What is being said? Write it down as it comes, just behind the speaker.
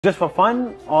Just for fun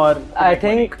or I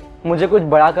think मुझे कुछ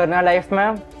बड़ा करना है लाइफ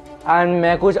में एंड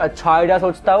मैं कुछ अच्छा आइडिया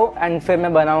सोचता हूँ एंड फिर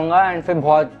मैं बनाऊंगा एंड फिर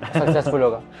बहुत सक्सेसफुल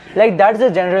होगा. Like that's the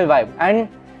general vibe and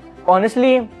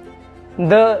honestly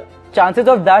the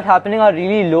chances of that happening are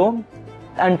really low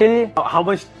until how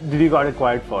much did you got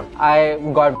acquired for? I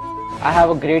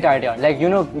have a great idea. Like,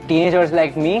 you know, teenagers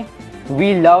like me,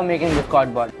 we love making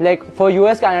Discord bot. Like for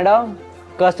US, Canada,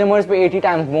 customers pay 80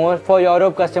 times more. For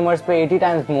Europe, customers pay 80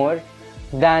 times more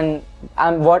than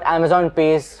what Amazon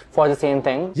pays for the same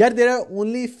thing. यार there are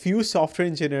only few software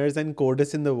engineers and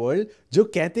coders in the world जो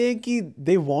कहते हैं कि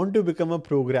they want to become a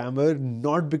programmer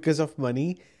not because of money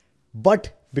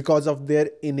but because of their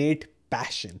innate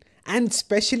passion. And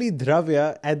especially Dhravya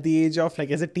at the age of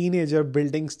like as a teenager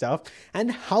building stuff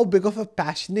and how big of a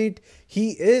passionate he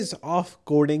is of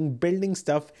coding, building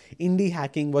stuff, indie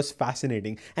hacking was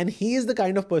fascinating. And he is the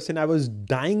kind of person I was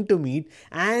dying to meet,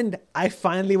 and I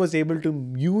finally was able to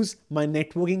use my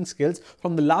networking skills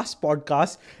from the last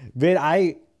podcast where I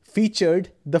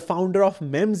featured the founder of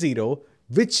Mem0,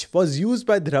 which was used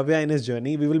by Dhravya in his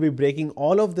journey. We will be breaking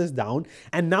all of this down.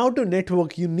 And now to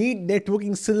network, you need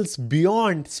networking skills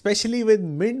beyond, especially with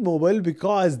Mint Mobile,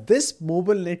 because this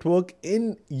mobile network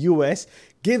in US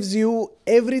gives you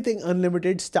everything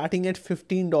unlimited starting at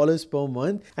 $15 per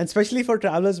month. And especially for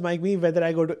travelers like me, whether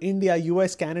I go to India,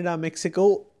 US, Canada,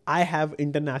 Mexico, I have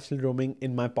international roaming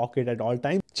in my pocket at all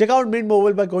times. Check out Mint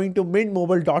Mobile by going to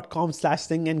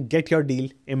mintmobile.com/thing and get your deal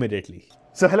immediately.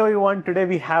 So hello everyone, today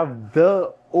we have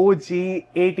the OG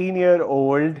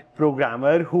 18-year-old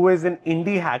programmer who is an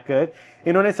indie hacker.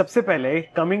 इन्होंने सबसे पहले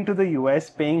coming to the US,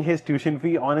 paying his tuition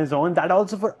fee on his own, that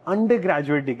also for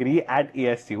undergraduate degree at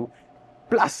ASU.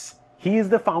 Plus, he is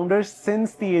the founder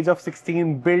since the age of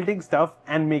 16, building stuff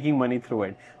and making money through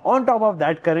it. On top of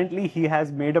that, currently he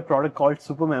has made a product called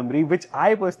Super Memory, which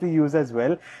I personally use as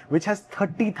well, which has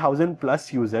 30,000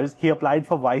 plus users. He applied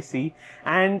for YC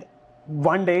and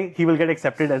one day he will get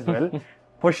accepted as well,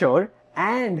 for sure.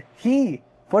 And he,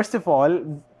 first of all,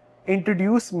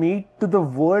 introduced me to the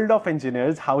world of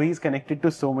engineers, how he's connected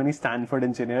to so many Stanford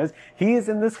engineers. He is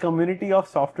in this community of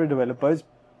software developers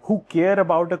who care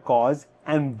about a cause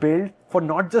and build for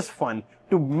not just fun,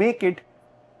 to make it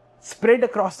spread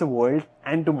across the world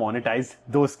and to monetize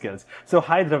those skills. So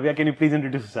hi Dhravya, can you please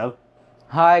introduce yourself?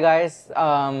 Hi guys.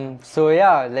 So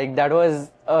yeah, like that was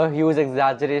a huge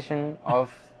exaggeration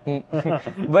of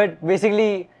but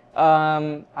basically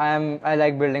I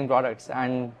like building products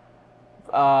and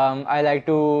I like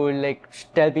to like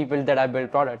tell people that I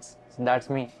build products. So that's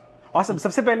me. Awesome.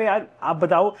 सबसे पहले यार आप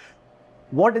बताओ,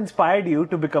 what inspired you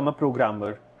to become a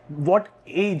programmer? What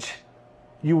age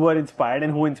you were inspired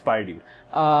and who inspired you?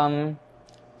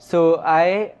 So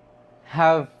I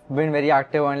have been very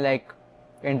active on like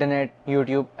internet,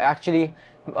 YouTube. Actually,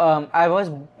 I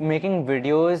was making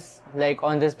videos like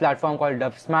on this platform called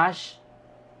Dub Smash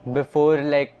before,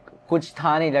 like कुछ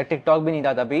था नहीं, like TikTok भी नहीं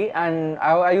था तभी, and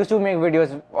I used to make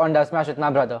videos on Dub Smash with my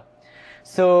brother.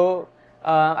 So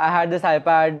I had this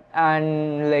iPad,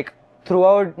 and like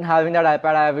throughout having that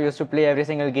iPad, I used to play every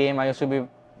single game. I used to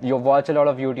watch a lot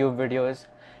of YouTube videos,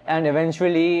 and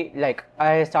eventually like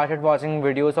I started watching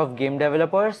videos of game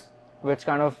developers, which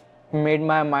kind of made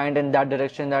my mind in that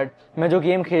direction that मैं जो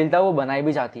game खेलता वो बनाई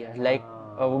भी जाती है, like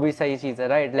वो भी सही चीज़ है,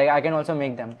 right? Like I can also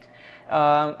make them.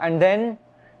 And then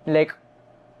like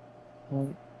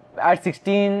at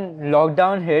 16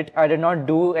 lockdown hit. I did not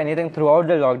do anything throughout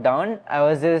the lockdown. I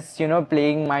was just, you know,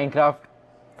 playing Minecraft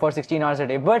for 16 hours a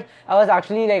day, but I was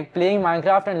actually like playing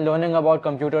Minecraft and learning about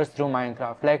computers through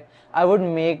Minecraft. Like I would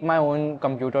make my own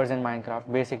computers in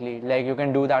Minecraft basically. Like you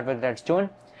can do that with Redstone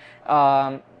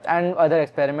and other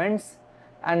experiments.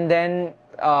 And then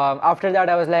after that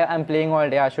I was like, I'm playing all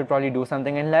day, I should probably do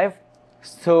something in life.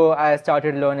 So I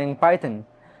started learning Python,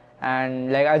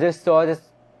 and like I just saw this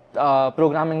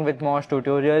programming with Mosh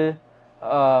tutorial.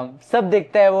 सब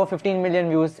देखता है वो 15 million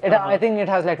views. I think it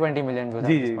has like 20 million views at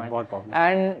this point.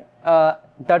 And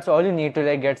that's all you need to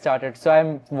like get started. So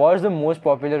I watched the most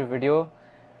popular video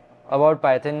about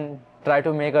Python, try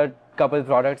to make a couple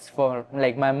products for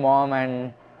like my mom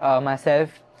and myself.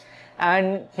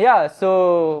 And yeah,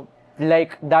 so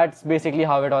like that's basically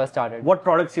how it all started. What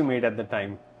products you made at the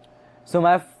time? So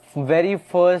my very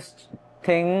first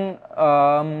thing,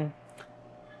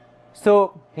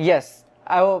 so yes,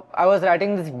 I was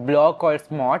writing this blog called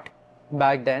Smart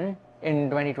back then in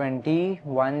 2020,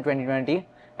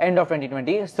 end of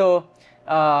 2020. So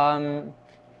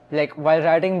like while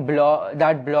writing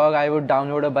that blog, I would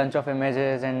download a bunch of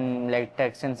images and like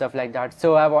text and stuff like that.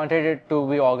 So I wanted it to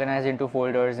be organized into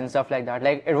folders and stuff like that.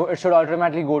 Like it should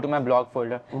automatically go to my blog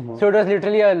folder. So it was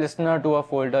literally a listener to a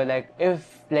folder. Like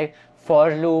if like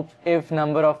for loop, if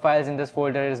number of files in this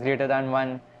folder is greater than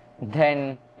 1,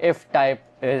 then if type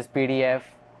is PDF,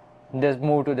 this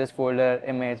move to this folder,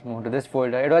 image move to this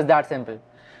folder. It was that simple.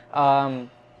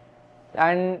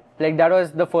 And like that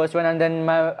was the first one, and then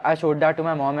I showed that to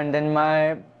my mom, and then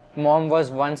my mom was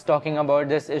once talking about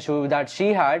this issue that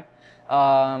she had.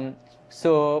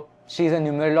 So she's a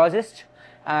numerologist,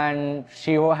 and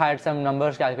she had some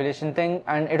numbers calculation thing,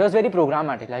 and it was very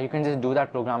programmatic, like you can just do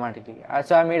that programmatically.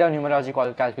 So I made a numerology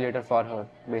calculator for her,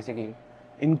 basically.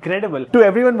 Incredible. To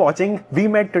everyone watching, we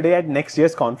met today at next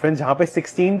year's conference, where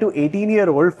 16 to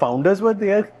 18-year-old founders were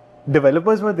there,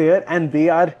 developers were there, and they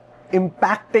are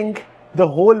impacting the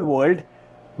whole world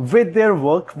with their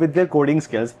work, with their coding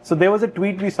skills. So there was a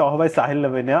tweet we saw by Sahil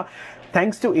Lavinia.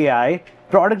 Thanks to AI,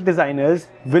 product designers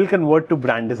will convert to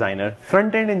brand designer.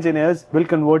 Front-end engineers will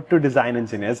convert to design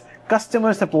engineers.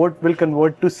 Customer support will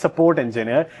convert to support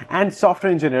engineer. And software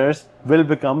engineers will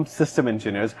become system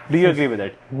engineers. Do you agree with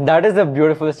it? That is a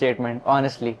beautiful statement,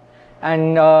 honestly.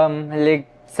 And like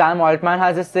Sam Altman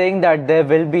has this saying that there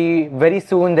will be, very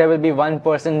soon, there will be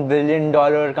 $1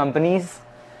 billion companies.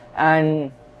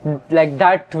 And like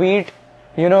that tweet,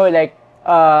 you know, like,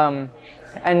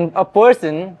 and a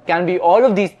person can be all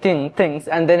of these things,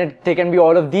 and then they can be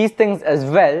all of these things as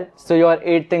well. So you are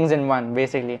 8 things in one,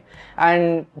 basically.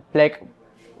 And like,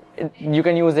 you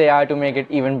can use AI to make it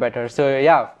even better. So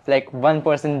yeah, like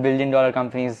 $1 billion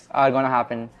companies are gonna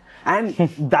happen. And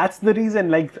that's the reason,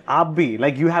 like,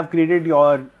 like you have created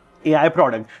your AI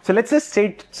product. So let's just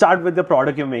start with the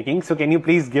product you're making. So can you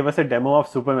please give us a demo of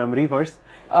Super Memory first?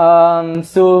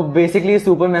 So basically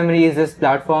Super Memory is this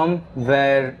platform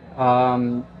where,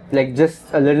 like just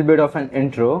a little bit of an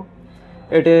intro.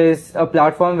 It is a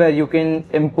platform where you can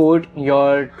import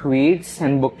your tweets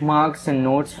and bookmarks and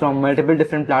notes from multiple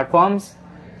different platforms,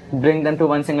 bring them to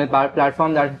one single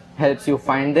platform that helps you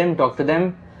find them, talk to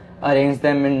them, arrange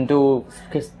them into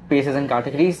spaces and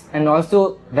categories, and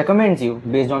also recommends you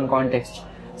based on context.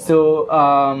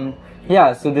 So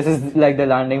yeah, so this is like the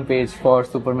landing page for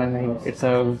Super Memory. It's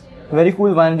a very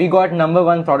cool one. We got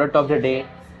 #1 product of the day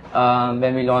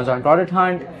when we launched on Product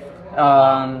Hunt.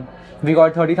 We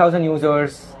got 30,000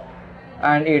 users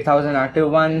and 8,000 active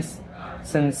ones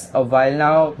since a while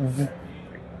now.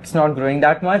 It's not growing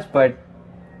that much, but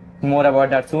more about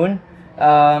that soon.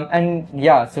 And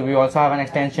yeah, so we also have an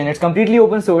extension. It's completely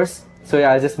open source. So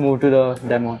yeah, I'll just move to the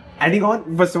demo. Adding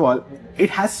on, first of all, it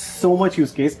has so much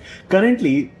use case.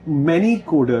 Currently, many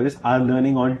coders are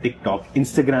learning on TikTok,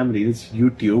 Instagram Reels,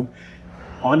 YouTube,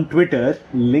 on Twitter,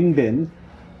 LinkedIn.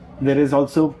 There is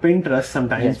also Pinterest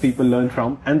sometimes people learn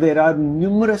from. And there are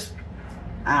numerous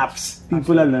apps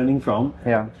people are learning from.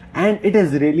 Yeah. And it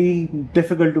is really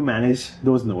difficult to manage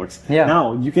those nodes. Yeah.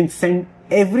 Now, you can send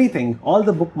everything, all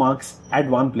the bookmarks at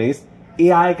one place.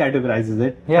 AI categorizes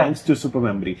it thanks to Super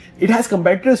Memory. It has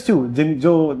competitors too.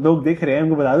 जो लोग देख रहे हैं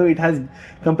उनको बता दो, it has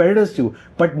competitors too.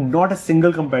 But not a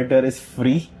single competitor is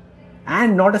free,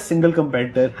 and not a single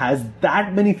competitor has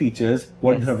that many features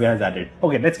what Dhravya has added.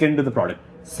 Okay, let's get into the product.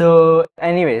 So,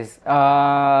 anyways,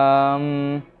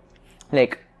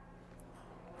 like,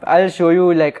 I'll show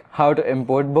you like how to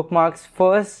import bookmarks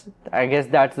first. I guess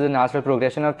that's the natural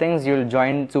progression of things. You'll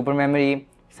join Super Memory,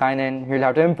 sign in, you'll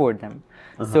have to import them.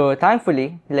 So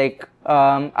thankfully, like,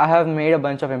 I have made a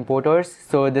bunch of importers.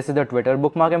 So this is the Twitter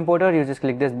bookmark importer. You just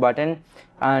click this button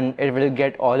and it will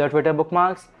get all your Twitter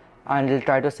bookmarks, and it'll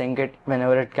try to sync it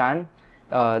whenever it can.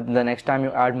 The next time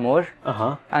you add more,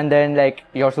 and then like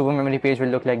your Super Memory page will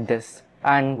look like this.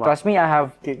 And trust me, I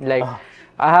have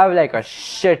like a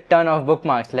shit ton of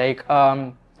bookmarks. Like,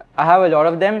 I have a lot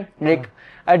of them. Like,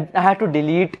 I had to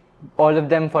delete all of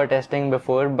them for testing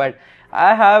before, but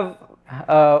I have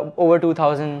over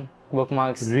 2,000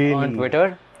 bookmarks on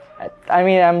Twitter. I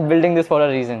mean, I'm building this for a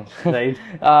reason. Right.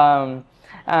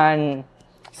 And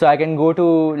so I can go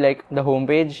to like the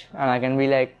homepage and I can be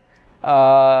like,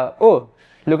 oh,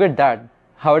 look at that.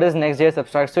 How does Next.js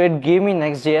abstract? So it gave me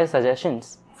Next.js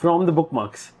suggestions. From the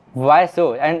bookmarks. Why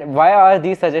so? And why are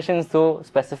these suggestions so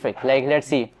specific? Like, let's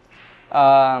see.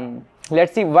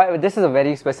 Let's see why. This is a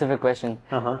very specific question.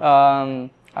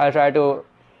 I'll try to,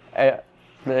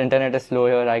 the internet is slow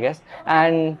here, I guess.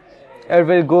 And it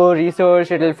will go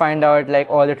research, it will find out like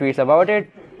all the tweets about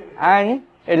it. And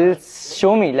it will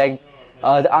show me like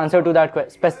the answer to that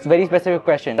very specific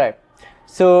question. Right.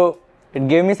 So it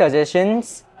gave me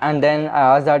suggestions, and then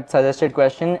I asked that suggested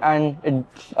question, and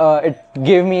it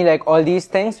gave me like all these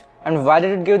things. And why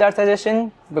did it give that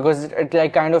suggestion? Because it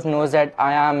like kind of knows that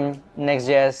I am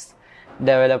Next.js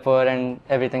developer and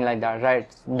everything like that, right?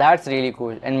 That's really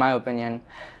cool in my opinion,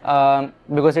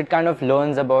 because it kind of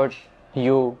learns about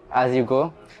you as you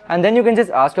go. And then you can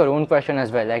just ask your own question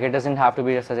as well. Like, it doesn't have to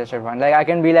be a suggested one. Like, I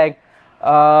can be like,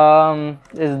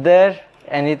 is there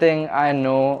anything I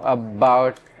know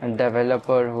about a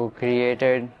developer who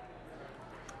created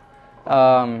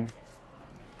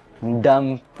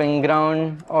dumping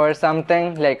ground or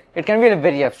something? Like, it can be a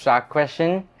very abstract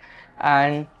question.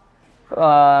 And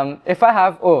if I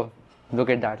have, oh, look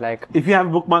at that, like, If you have a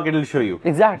bookmark, it'll show you.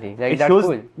 exactly, like, It that's shows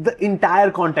cool. the entire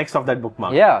context of that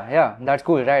bookmark. Yeah, that's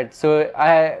cool, right? So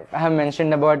I have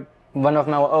mentioned about one of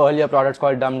my earlier products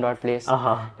called dumb.place.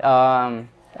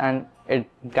 And it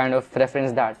kind of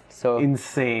referenced that. So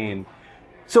Insane.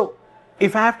 So,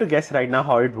 if I have to guess right now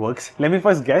how it works, let me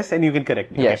first guess and you can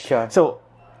correct me. Yeah, okay? sure. So,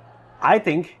 I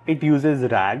think it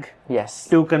uses RAG yes.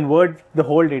 to convert the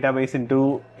whole database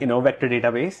into, vector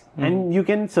database, and you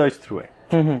can search through it.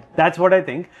 That's what I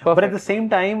think. But at the same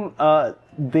time,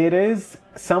 there is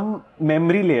some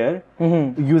memory layer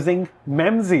using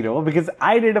mem0, because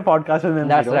I did a podcast with mem0.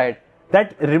 That's right.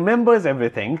 That remembers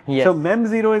everything. Yes. So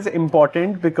mem0 is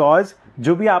important because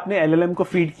जो भी आपने LLM को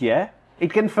feed किया है,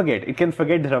 it can forget. It can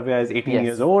forget Dhravya is 18 Yes.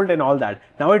 years old and all that.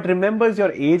 Now it remembers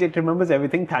your age. It remembers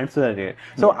everything thanks to that layer.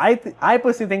 So I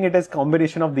personally think it is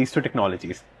combination of these two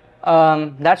technologies.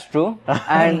 That's true.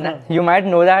 And you might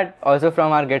know that also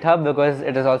from our GitHub, because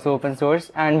it is also open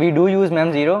source. And we do use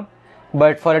mem0,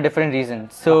 but for a different reason.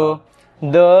 So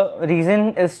the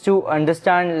reason is to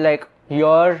understand like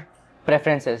your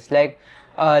preferences. Like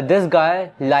this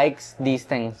guy likes these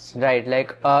things, right?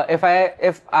 Like if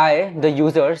I the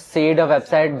user say the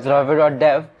website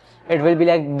Dhravya.dev, it will be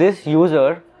like this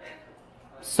user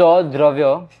saw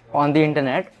Dhravya on the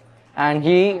internet and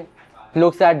he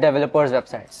looks at developers'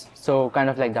 websites. So kind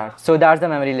of like that. So that's the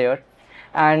memory layer.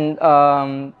 And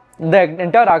the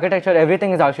entire architecture,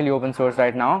 everything is actually open source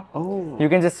right now. Oh. You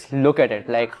can just look at it,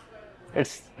 like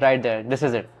it's right there. This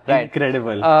is it, right?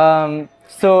 Incredible.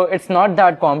 So it's not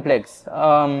that complex.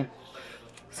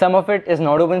 Some of it is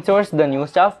not open source, the new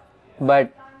stuff,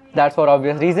 but that's for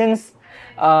obvious reasons.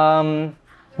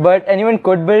 But anyone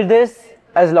could build this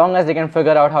as long as they can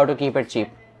figure out how to keep it cheap.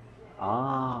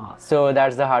 So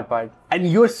that's the hard part.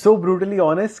 And you're so brutally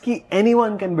honest that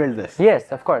anyone can build this.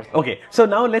 Yes, of course. Okay, so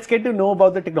now let's get to know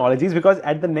about the technologies, because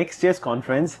at the next year's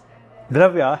conference,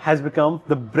 Dhravya has become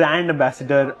the brand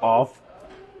ambassador of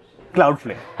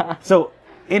Cloudflare. So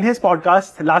in his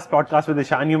podcast, last podcast with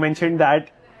Shah, you mentioned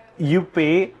that you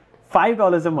pay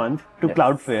 $5 a month to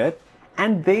Cloudflare,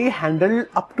 and they handle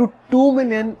up to 2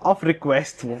 million of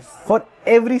requests for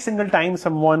every single time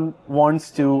someone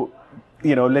wants to,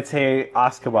 let's say,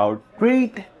 ask about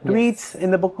tweets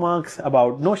in the bookmarks,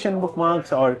 about Notion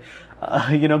bookmarks, or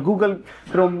Google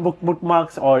Chrome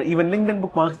bookmarks, or even LinkedIn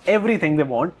bookmarks. Everything they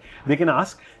want, they can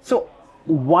ask. So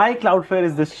why Cloudflare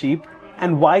is this cheap,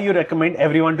 and why you recommend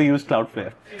everyone to use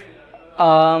Cloudflare?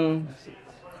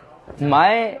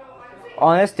 My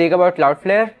honest take about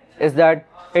Cloudflare is that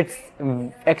it's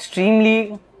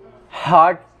extremely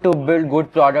hard to build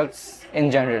good products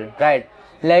in general, right?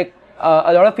 Like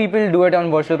a lot of people do it on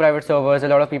virtual private servers, a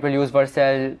lot of people use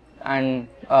Vercel, and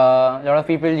a lot of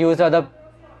people use other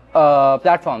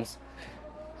platforms.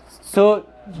 So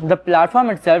the platform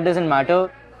itself doesn't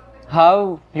matter,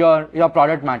 how your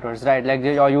product matters, right? Like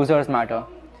your users matter.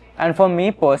 And for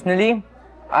me personally,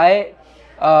 I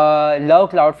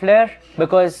love Cloudflare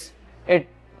because it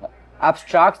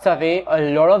abstracts away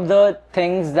a lot of the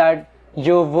things that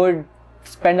you would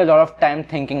spend a lot of time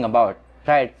thinking about,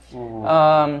 right?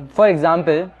 For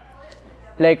example,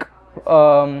 like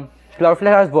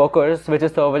Cloudflare has workers, which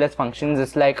is serverless functions.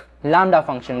 It's like Lambda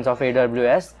functions of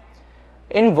AWS.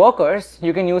 In workers,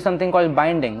 you can use something called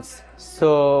bindings.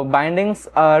 So bindings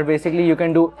are basically, you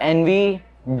can do env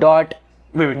dot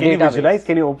Wait, can you visualize?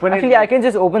 Can you open it? Actually, I can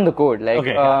just open the code. Like,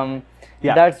 Okay,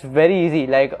 yeah. That's very easy.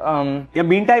 Like,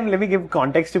 Meantime, let me give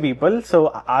context to people.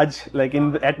 So, like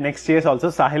at next year's also,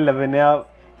 Sahil Lavanya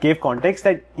gave context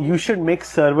that you should make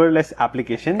serverless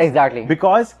applications. Exactly.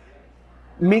 Because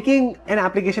making an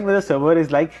application with a server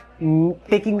is like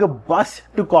taking a bus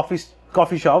to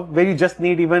coffee shop where you just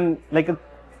need even like a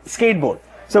skateboard.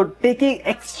 So taking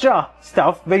extra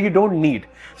stuff where you don't need.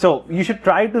 So you should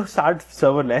try to start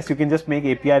serverless. You can just make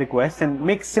API requests and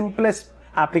make simplest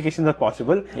applications as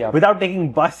possible without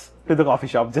taking bus to the coffee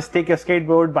shop. Just take your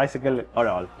skateboard, bicycle, or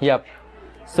all. Yep.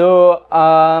 So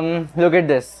look at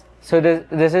this. So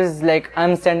this is like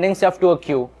I'm sending stuff to a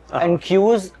queue, and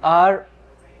queues are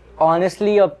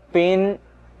honestly a pain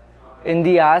in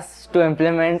the ass to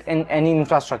implement in any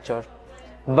infrastructure.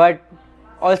 But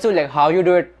also, like, how you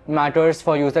do it matters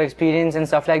for user experience and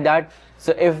stuff like that.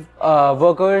 So if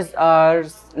workers are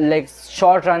like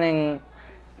short running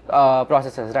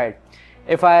processes, right?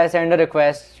 if I send a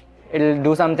request, it'll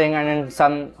do something, and in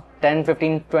some 10,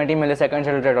 15, 20 milliseconds,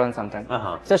 it'll return something.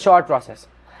 It's a short process.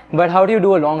 But how do you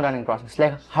do a long running process?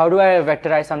 Like, how do I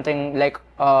vectorize something like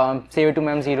save it to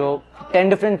mem0, 10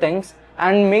 different things,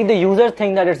 and make the user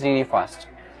think that it's really fast?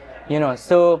 You know,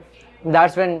 so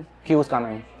that's when queues come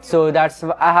in. So that's,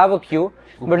 I have a queue,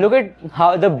 but look at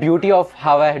how the beauty of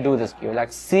how I do this queue,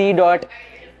 like c.q.send,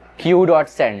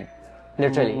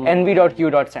 literally,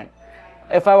 nv.q.send.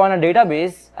 If I want a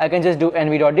database, I can just do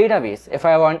nv.database. If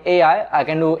I want AI, I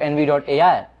can do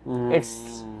nv.ai.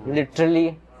 It's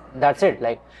literally, that's it.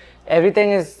 Like,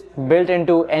 everything is built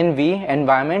into NV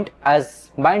environment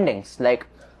as bindings. Like,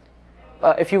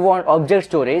 if you want object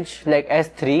storage, like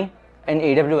S3 in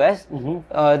AWS,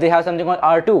 they have something called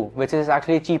R2, which is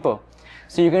actually cheaper.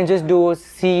 So you can just do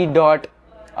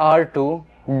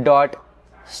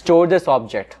c.r2.store this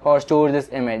object or store this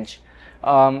image.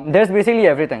 There's basically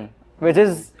everything, which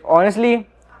is honestly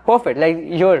perfect. Like,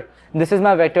 here, this is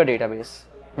my vector database,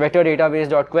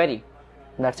 vectordatabase.query.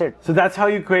 That's it. So that's how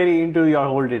you query into your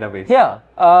whole database. Yeah,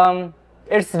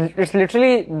 it's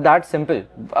literally that simple.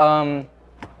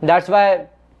 That's why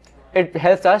it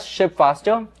helps us ship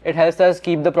faster. It helps us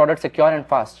keep the product secure and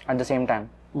fast at the same time.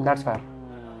 That's why.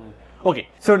 Okay,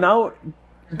 so now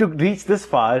to reach this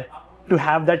far, to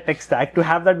have that tech stack, to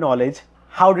have that knowledge,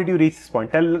 how did you reach this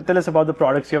point? Tell us about the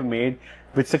products you have made,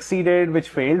 which succeeded, which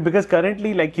failed, because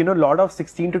currently, like, you know, a lot of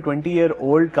 16 to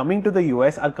 20-year-old coming to the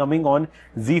US are coming on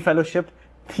Z Fellowship,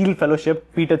 Thiel Fellowship.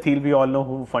 Peter Thiel, we all know,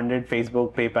 who funded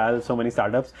Facebook, PayPal, so many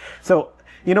startups. So,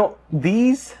 you know,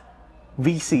 these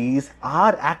VCs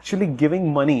are actually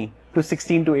giving money to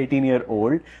 16 to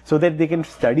 18-year-old so that they can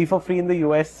study for free in the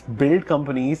US, build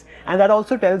companies, and that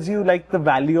also tells you like the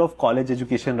value of college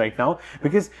education right now,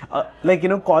 because like, you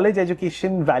know, college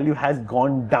education value has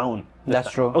gone down.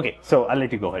 That's true. Okay, so I'll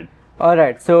let you go ahead. All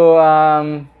right, so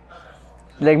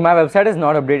like, my website is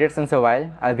not updated since a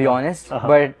while, I'll be honest,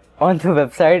 but on the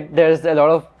website there's a lot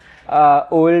of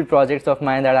old projects of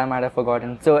mine that I might have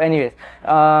forgotten. So anyways,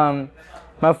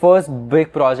 my first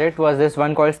big project was this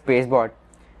one called Spacebot,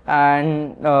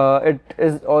 and it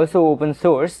is also open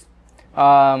source.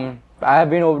 I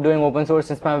have been doing open source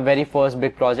since my very first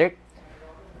big project.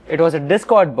 It was a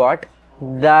Discord bot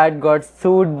that got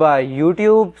sued by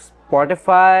YouTube,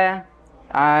 Spotify,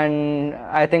 and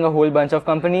I think a whole bunch of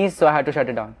companies, so I had to shut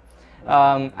it down.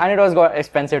 And it was got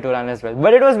expensive to run as well,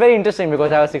 but it was very interesting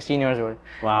because I was 16 years old.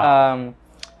 Wow.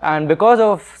 And because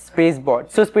of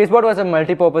Spacebot, so Spacebot was a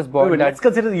multi-purpose bot. Wait, let's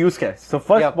consider the use case. So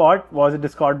first bot was a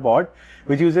Discord bot,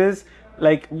 which uses,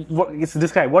 like,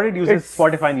 describe what it uses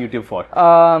Spotify and YouTube for.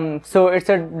 So it's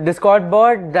a Discord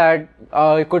bot that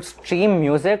could stream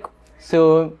music.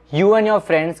 So you and your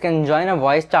friends can join a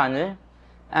voice channel,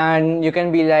 and you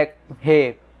can be like,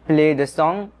 hey, play this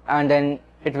song, and then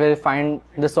it will find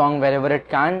the song wherever it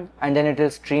can, and then it will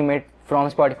stream it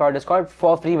from Spotify or Discord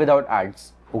for free without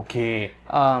ads. Okay.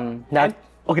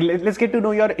 Okay, let's get to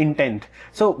know your intent.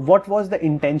 So what was the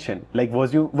intention? Like, were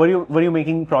you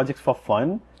making projects for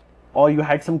fun, or you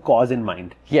had some cause in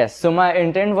mind? Yes. So my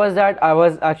intent was that I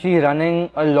was actually running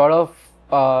a lot of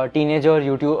teenager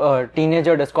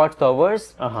Discord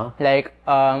servers. Like,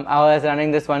 I was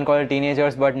running this one called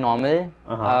Teenagers But Normal.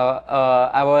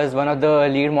 I was one of the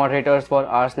lead moderators for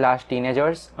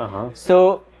r/teenagers.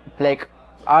 So, like,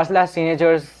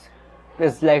 r/teenagers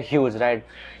is like huge, right?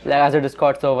 Like, as a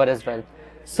Discord server as well.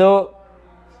 So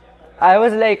I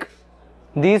was like,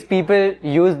 these people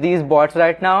use these bots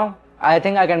right now, I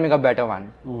think I can make a better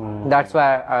one. That's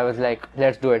why I was like,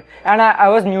 let's do it. And I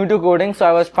was new to coding, so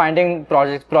I was finding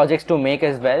projects to make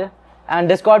as well. And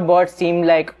Discord bots seemed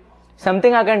like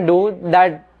something I can do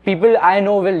that people I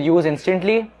know will use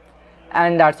instantly.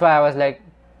 And that's why I was like,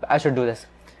 I should do this.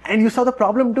 And you saw the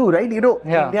problem too, right? You know,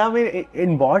 Yeah.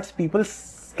 in bots, people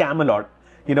scam a lot.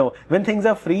 You know, when things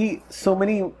are free, so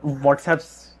many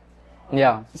WhatsApps,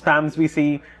 spams we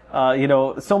see, you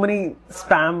know, so many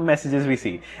spam messages we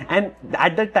see. And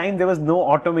at that time, there was no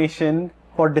automation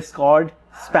for Discord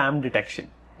spam detection.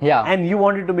 Yeah. And you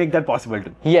wanted to make that possible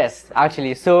too. Yes,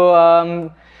 actually. So,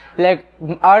 like,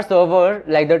 our server,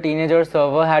 like the teenager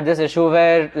server, had this issue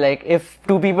where, like, if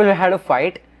two people had a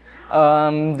fight,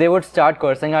 they would start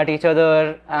cursing at each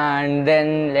other, and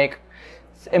then, like,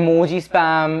 emoji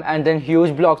spam, and then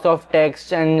huge blocks of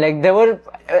text, and like, there were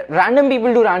random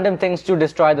people do random things to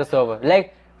destroy the server.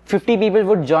 Like, 50 people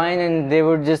would join and they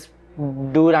would just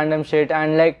do random shit,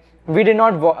 and like, we did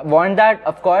not want that,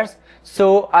 of course.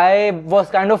 So I was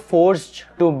kind of forced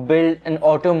to build an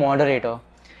auto moderator,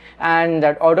 and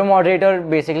that auto moderator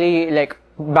basically like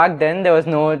back then there was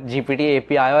no GPT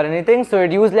API or anything, so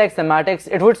it used like semantics.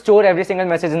 It would store every single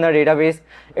message in the database.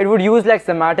 It would use like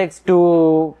semantics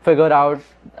to figure out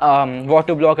what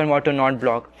to block and what to not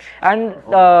block. And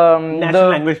natural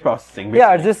language processing. Basically.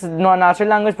 Yeah, just natural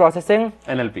language processing.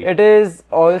 NLP. It is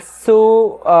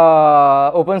also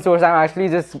open source. I'm actually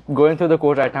just going through the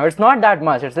code right now. It's not that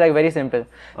much. It's like very simple.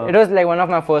 It was like one of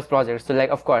my first projects, so like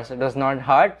of course it was not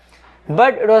hard.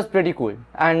 But it was pretty cool,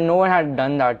 and no one had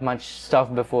done that much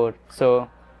stuff before. So,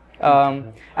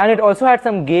 and it also had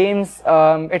some games.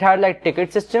 It had like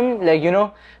ticket system, like you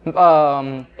know,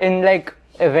 in like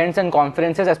events and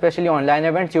conferences, especially online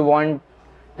events, you want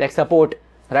like support,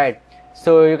 right?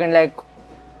 So you can like,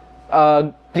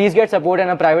 please get support, and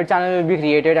a private channel will be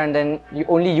created, and then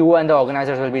only you and the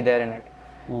organizers will be there in it.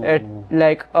 It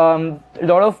like a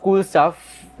lot of cool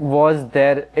stuff was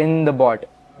there in the bot,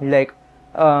 like.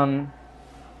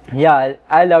 Yeah,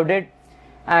 I loved it.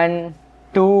 And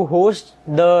to host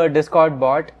the Discord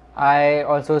bot, I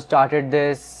also started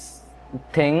this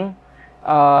thing,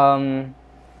 a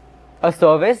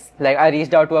service. Like I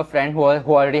reached out to a friend who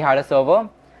already had a server,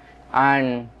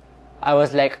 and I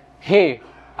was like, hey,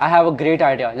 I have a great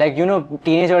idea. Like, you know,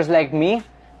 teenagers like me,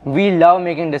 we love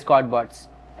making Discord bots.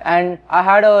 And I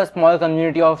had a small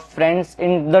community of friends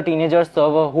in the teenager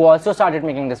server who also started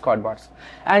making Discord bots,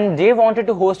 and they wanted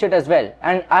to host it as well.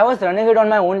 And I was running it on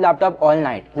my own laptop all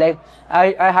night. Like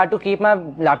I had to keep my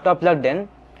laptop plugged in,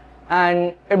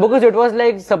 and because it was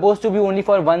like supposed to be only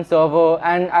for one server,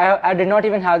 and I did not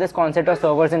even have this concept of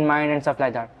servers in mind and stuff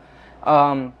like that.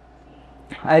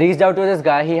 I reached out to this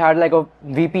guy. He had like a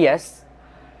VPS.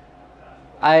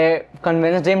 I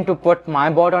convinced him to put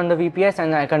my bot on the VPS,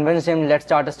 and I convinced him, let's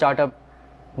start a startup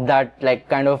that like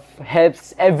kind of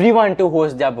helps everyone to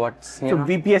host their bots. So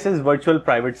VPS is virtual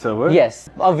private server? Yes.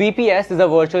 A VPS is a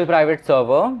virtual private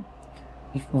server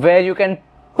where you can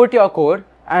put your code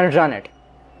and run it.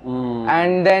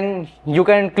 And then you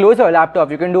can close your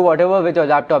laptop. You can do whatever with your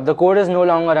laptop. The code is no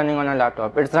longer running on a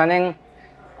laptop. It's running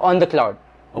on the cloud,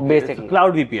 basically.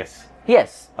 Cloud VPS?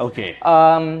 Yes. Okay.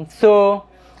 So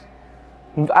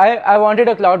I wanted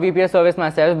a cloud VPS service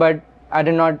myself, but I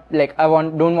did not like. I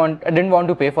didn't want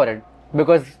to pay for it,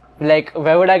 because like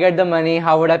where would I get the money?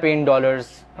 How would I pay in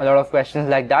dollars? A lot of questions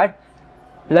like that.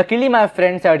 Luckily, my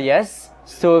friend said yes,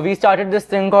 so we started this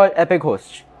thing called Epic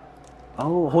Host.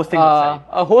 Oh, hosting website.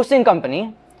 A hosting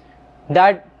company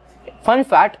that, fun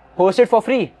fact, hosted for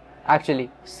free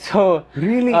actually. So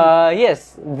really,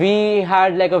 yes, we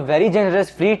had like a very generous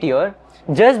free tier.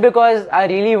 Just because I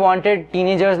really wanted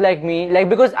teenagers like me, like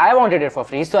because I wanted it for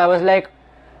free, so I was like,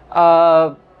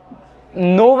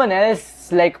 no one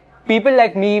else, like people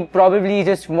like me probably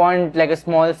just want like a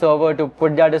small server to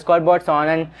put their Discord bots on.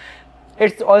 And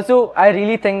it's also, I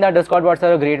really think that Discord bots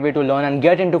are a great way to learn and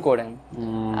get into coding.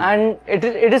 And it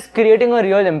is creating a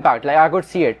real impact. Like I could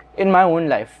see it in my own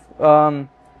life.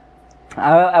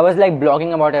 I was like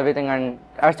blogging about everything, and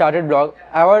I was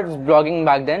blogging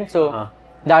back then, so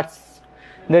that's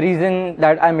the reason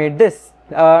that I made this.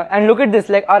 And look at this,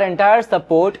 like our entire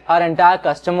support, our entire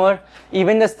customer,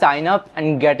 even the sign up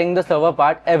and getting the server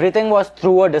part, everything was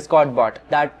through a Discord bot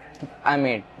that I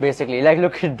made, basically. Like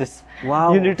look at this.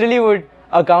 Wow. You literally would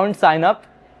account sign up,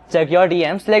 check your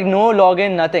DMs, like no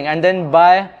login, nothing, and then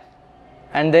buy,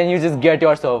 and then you just get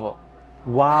your server.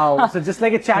 Wow. So just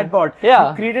like a chatbot. Yeah.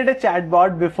 You created a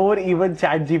chatbot before even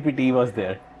ChatGPT was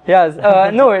there. Yes,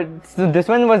 no, this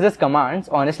one was just commands,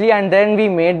 honestly, and then we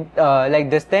made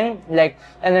like this thing, like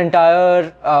an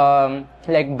entire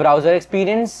like browser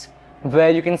experience where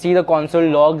you can see the console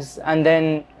logs, and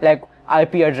then like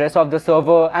IP address of the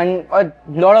server and a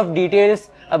lot of details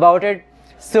about it.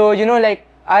 So you know, like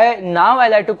I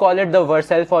like to call it the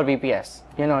Vercel for VPS.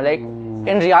 You know, like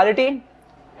in reality,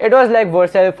 it was like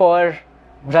Vercel for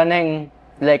running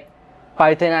like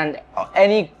Python and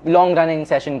any long-running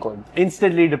session code.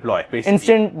 Instantly deploy, basically.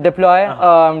 Instant deploy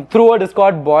through a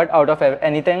Discord bot out of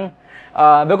anything.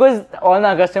 Because all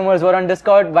my customers were on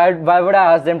Discord, why would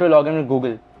I ask them to log in with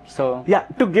Google? So yeah,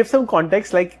 to give some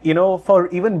context, like, you know, for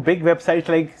even big websites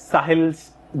like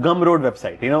Sahil's Gumroad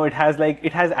website, you know, it has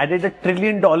added $1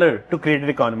 trillion to creator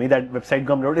economy. That website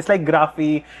Gumroad, it's like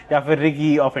Graphy या फिर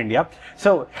Rigi of India.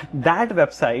 So that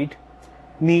website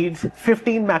needs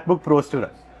 15 MacBook Pros to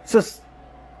run. So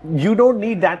you don't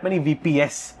need that many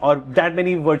VPS or that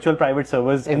many virtual private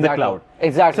servers in the cloud.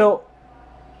 Exactly. So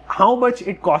how much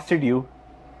it costed you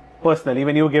personally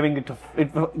when you were giving it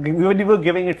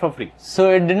for free?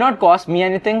 So it did not cost me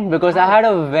anything, because I had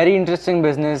a very interesting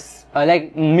business.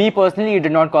 Like me personally, it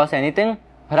did not cost anything.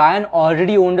 Ryan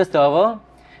already owned a server,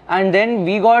 and then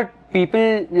we got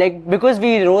people, like, because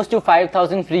we rose to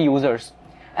 5,000 free users,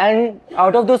 And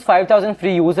out of those 5,000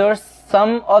 free users,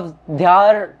 some of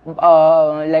their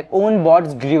like own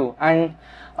bots grew, and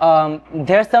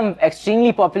there's some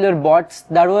extremely popular bots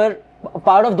that were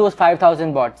part of those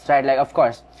 5,000 bots, right? Like, of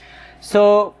course.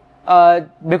 So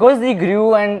because they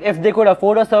grew, and if they could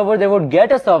afford a server, they would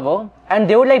get a server, and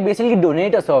they would like basically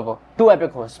donate a server to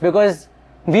Epic Host, because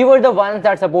we were the ones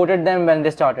that supported them when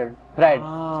they started, right?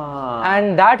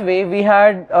 And that way we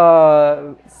had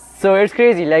so it's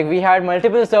crazy, like we had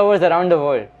multiple servers around the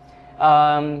world,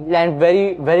 and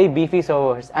very, very beefy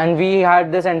servers, and we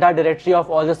had this entire directory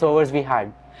of all the servers we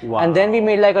had. And then we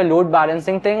made like a load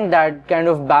balancing thing that kind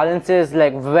of balances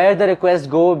like where the requests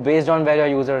go based on where your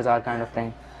users are, kind of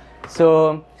thing.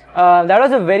 So that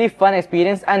was a very fun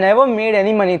experience. I never made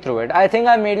any money through it. I think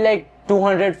I made like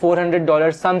 $200,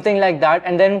 $400, something like that,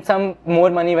 and then some more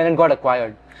money when it got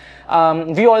acquired.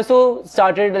 We also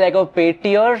started like a paid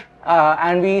tier,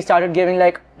 and we started giving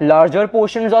like larger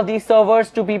portions of these servers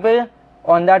to people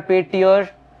on that paid tier.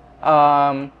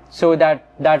 So that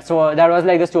was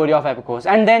like the story of Epic Host.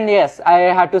 And then yes, I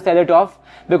had to sell it off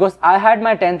because I had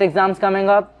my 10th exams coming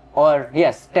up, or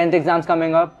yes, 10th exams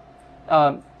coming up.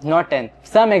 Not 10th,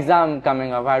 some exam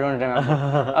coming up, I don't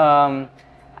remember.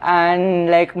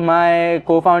 And like my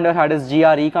co-founder had his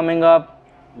GRE coming up,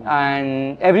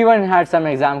 and everyone had some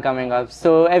exam coming up.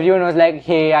 So everyone was like,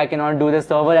 hey, I cannot do this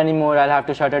server anymore, I'll have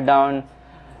to shut it down.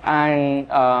 And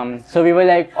so we were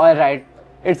like, all right,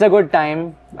 it's a good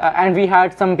time. And we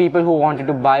had some people who wanted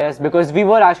to buy us because we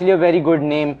were actually a very good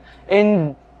name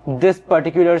in this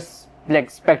particular like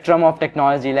spectrum of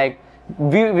technology. Like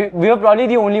we were probably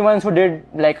the only ones who did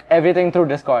like everything through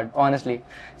Discord, honestly.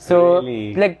 So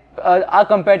really? Like our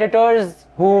competitors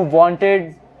who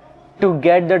wanted to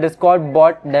get the Discord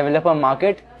bot developer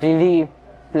market, really,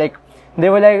 like they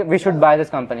were like, we should buy this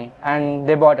company, and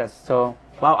they bought us. So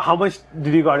wow, how much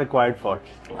did you got acquired for?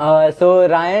 So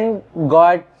Ryan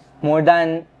got more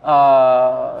than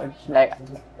like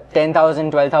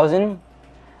 10,000, 12,000,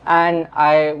 and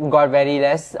I got very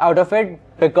less out of it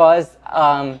because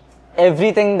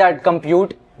everything that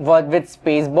compute was with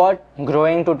Spacebot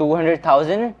growing to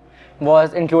 200,000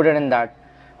 was included in that.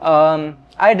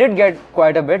 I did get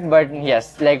quite a bit, but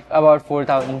yes, like about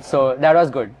 4,000. So that was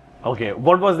good. Okay,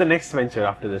 what was the next venture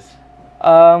after this?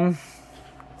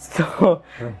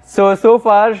 So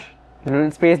far,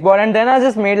 Spacebot, and then I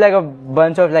just made like a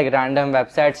bunch of like random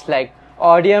websites like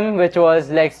Audium, which was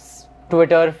like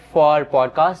Twitter for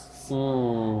podcasts,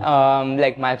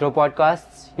 like micro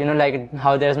podcasts, you know, like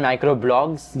how there's micro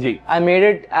blogs. Ji. I made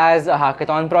it as a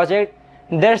hackathon project.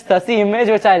 There's Sussy Image,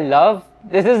 which I love.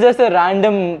 This is just a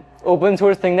random open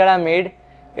source thing that I made.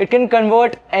 It can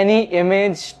convert any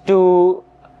image to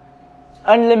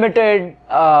unlimited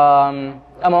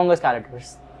Among Us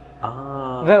characters.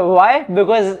 Well, why?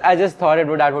 Because I just thought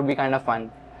that would be kind of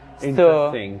fun.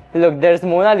 Interesting. So, look, there's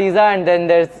Mona Lisa, and then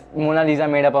there's Mona Lisa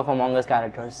made up of Among Us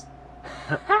characters.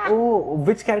 Oh,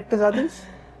 which characters are these?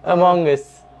 Among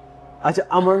Us. Achha,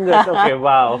 Among Us, okay,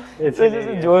 wow. It's So this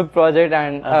is a joke project,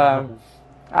 and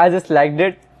I just liked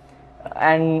it.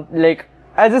 And like,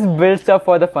 I just build stuff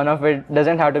for the fun of it.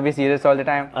 Doesn't have to be serious all the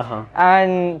time.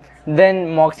 And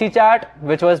then Moxie Chat,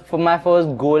 which was for my first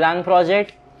Golang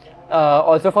project.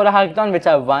 Also for a hackathon, which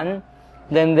I won.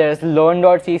 Then there's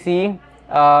learn.cc.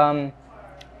 And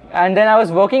then I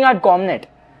was working at Comnet.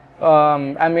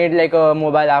 I made like a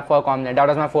mobile app for Comnet. That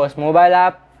was my first mobile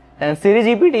app. And Siri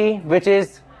GPT, which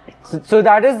is, so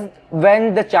that is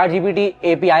when the ChatGPT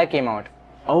API came out.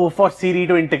 Oh, for Siri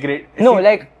to integrate. No,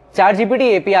 like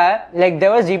ChatGPT API, like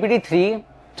there was GPT-3,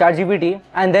 ChatGPT,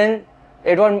 and then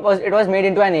it was made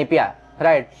into an API,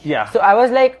 right? Yeah. So I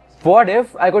was like, what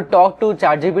if I could talk to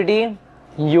ChatGPT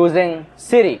using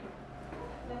Siri?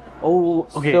 Oh,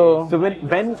 okay. So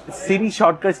when Siri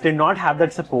shortcuts did not have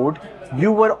that support,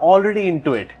 you were already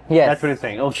into it. Yes. That's what you're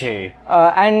saying. Okay.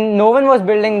 And no one was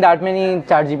building that many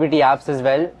ChatGPT apps as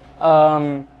well.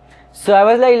 So I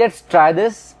was like, let's try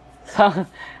this.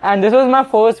 And this was my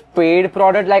first paid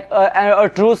product, like a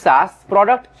true SaaS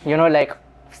product, you know, like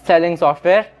selling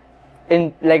software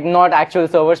in like not actual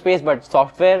server space, but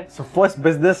software. So first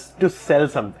business to sell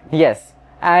something. Yes.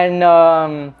 And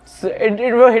so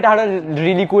it had a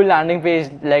really cool landing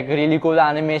page, like really cool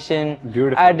animation.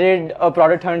 Beautiful. I did a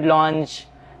product hunt launch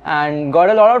and got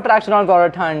a lot of traction on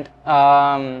product hunt.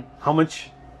 How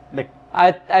much? Like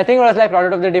I think it was like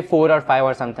product of the day 4 or 5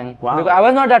 or something. Wow. Because I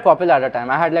was not that popular at the time.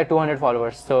 I had like 200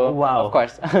 followers. So wow. Of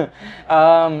course.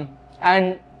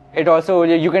 And it also,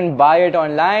 you can buy it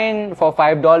online for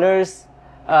 $5.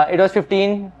 It was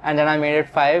 15 and then I made it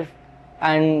 5.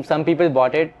 And some people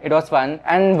bought it. It was fun.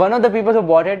 And one of the people who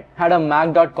bought it had a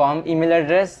mac.com email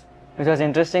address, which was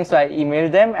interesting. So I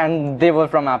emailed them, and they were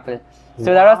from Apple.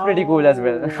 So that was pretty cool as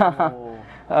well.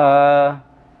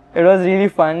 It was really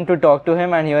fun to talk to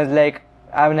him, and he was like,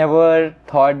 I've never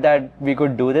thought that we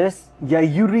could do this. Yeah,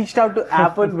 you reached out to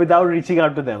Apple without reaching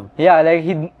out to them. Yeah, like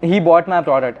he bought my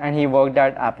product and he worked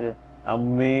at Apple.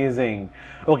 Amazing.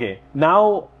 Okay,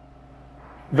 now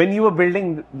when you were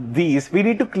building these, we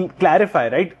need to clarify,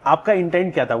 right? आपका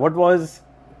intent क्या था? What was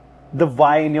the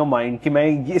why in your mind कि मैं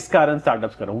इस कारण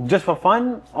startups करूँ? Just for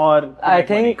fun or? I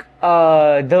think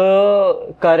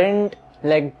the current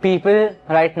like people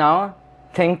right now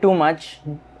think too much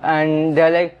and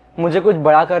they're like मुझे कुछ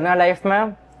बड़ा करना है लाइफ में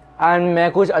एंड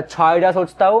मैं कुछ अच्छा आइडिया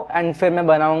सोचता हूँ एंड फिर मैं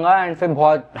बनाऊंगा एंड फिर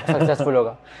बहुत सक्सेसफुल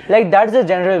होगा like that's the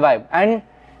general vibe and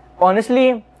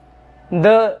honestly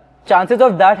the chances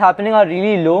of that happening are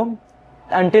really low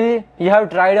until you have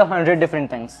tried 100 different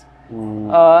things.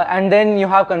 And then you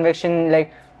have conviction,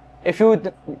 like if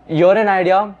you're an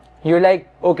idea, you're like,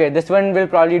 okay, this one will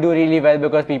probably do really well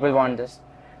because people want this.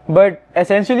 But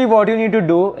essentially what you need to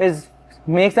do is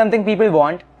make something people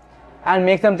want and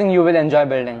make something you will enjoy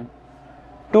building.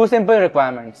 Two simple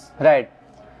requirements, right?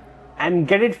 And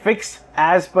get it fixed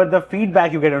as per the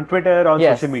feedback you get on Twitter, on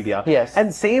social media. Yes.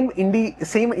 And same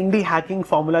indie hacking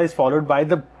formula is followed by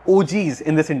the OGs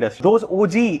in this industry. Those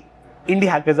OG indie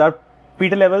hackers are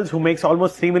Peter Levels, who makes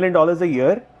almost $3 million a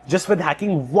year just with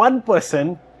hacking one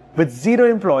person with 0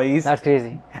 employees. That's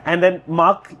crazy. And then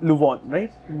Mark Luvon,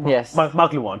 right? Yes. Mark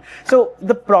Luvon. So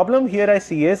the problem here I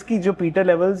see is कि जो Peter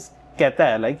Levels कहता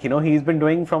है, like, you know, he's been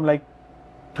doing from like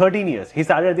 13 years. He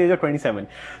started at the age of 27.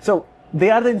 So they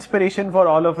are the inspiration for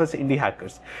all of us indie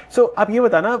hackers. So, अब ये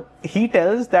बताना, he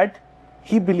tells that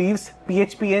he believes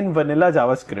PHP and vanilla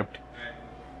JavaScript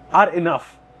are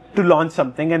enough to launch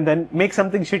something and then make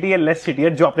something shitty and less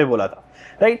shittier, जो आपने बोला था,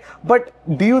 right? But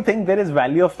do you think there is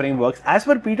value of frameworks? As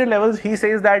per Peter Levels, he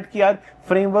says that कि यार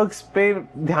frameworks पे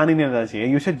ध्यान ही नहीं देना चाहिए.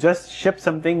 You should just ship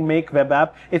something, make web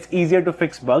app. It's easier to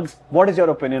fix bugs. What is your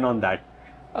opinion on that?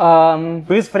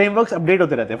 Because frameworks update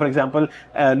होते रहते हैं. For example,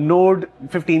 Node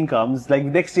 15 comes, like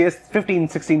Next.js 15,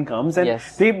 16 comes, and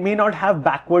they may not have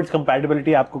backwards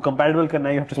compatibility. आपको compatible करना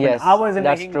है, you have to spend hours in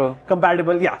making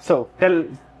compatible. Yeah, so tell.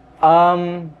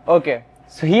 Okay,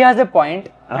 so he has a point,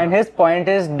 and his point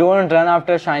is don't run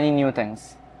after shiny new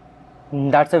things.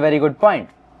 That's a very good point,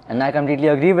 and I completely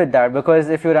agree with that, because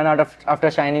if you run after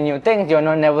shiny new things, you're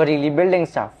not never really building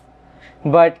stuff.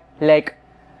 But like,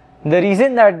 the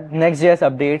reason that Next.js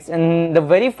updates and the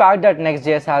very fact that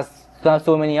Next.js has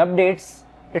so many updates,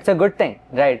 it's a good thing,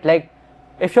 right? Like,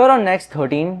 if you're on Next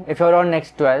 13, if you're on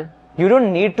Next 12, you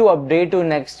don't need to update to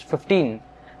Next 15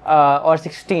 or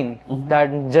 16 that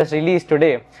just released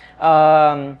today.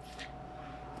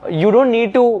 You don't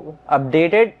need to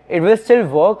update it. It will still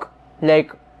work,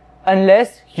 like,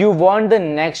 unless you want the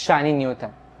next shiny new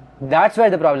thing. That's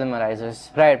where the problem arises,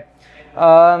 right?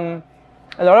 A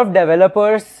lot of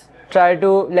developers try to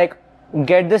like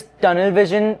get this tunnel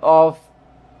vision of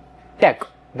tech,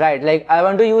 right? Like, I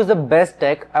want to use the best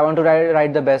tech, I want to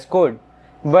write the best code.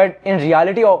 But in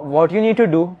reality, what you need to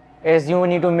do is you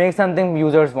need to make something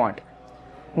users want.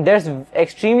 There's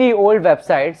extremely old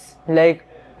websites, like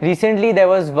recently there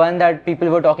was one that people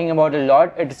were talking about a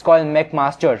lot. It's called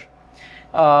MechMaster.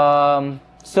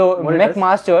 So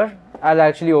MechMaster, I'll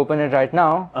actually open it right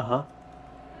now.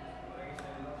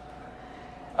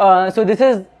 So this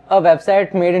is a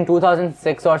website made in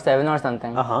 2006 or 7 or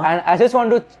something, and I just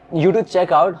want you to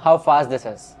check out how fast this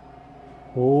is.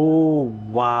 Oh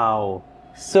wow!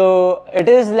 So it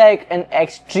is like an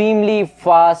extremely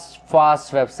fast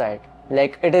website.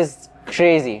 Like, it is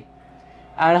crazy.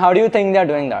 And how do you think they are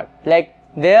doing that? Like,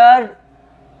 they are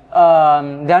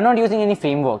not using any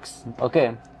frameworks,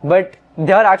 okay, but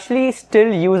they are actually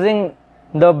still using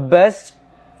the best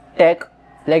tech,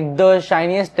 like the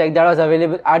shiniest tech that was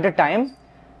available at the time,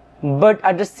 but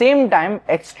at the same time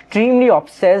extremely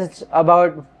obsessed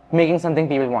about making something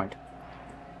people want.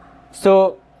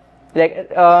 So like,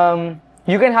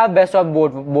 you can have best of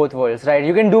both worlds, right?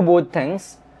 You can do both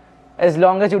things as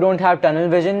long as you don't have tunnel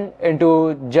vision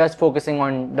into just focusing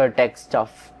on the tech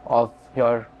stuff of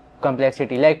your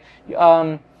complexity. Like,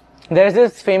 there's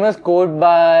this famous quote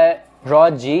by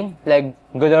Roch G, like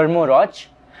Guillermo Roch.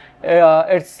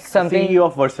 It's something. CEO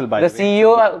of Vercel, by the way. The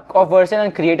CEO of Vercel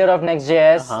and creator of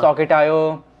Next.js,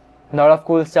 Socket.io, a lot of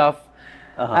cool stuff.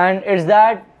 And it's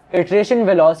that iteration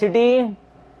velocity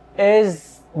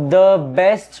is the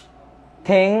best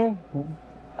thing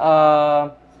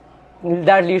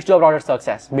that leads to a product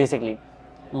success, basically.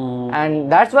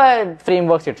 And that's why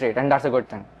frameworks iterate, and that's a good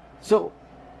thing. So,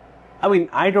 I mean,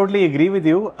 I totally agree with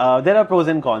you. There are pros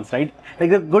and cons, right? Like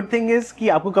the good thing is कि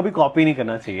आपको कभी copy नहीं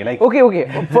करना चाहिए. Like Okay.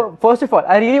 First of all,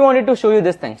 I really wanted to show you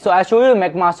this thing. So I show you the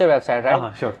MechMaster website,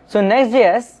 right? Sure. So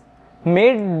Next.js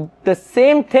made the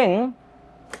same thing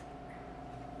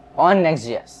on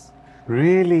Next.js.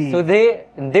 Really? So they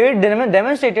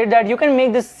demonstrated that you can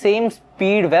make the same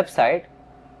speed website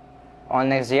on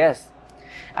Next.js,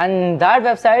 and that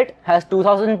website has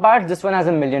 2,000 parts. This one has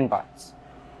 1,000,000 parts.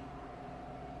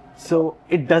 So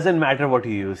it doesn't matter what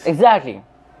you use. Exactly.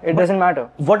 It doesn't matter.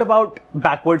 What about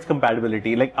backwards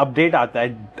compatibility? Like update आता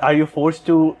है, are you forced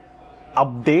to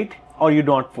update or you're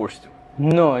not forced to?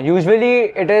 No,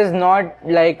 usually it is not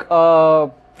like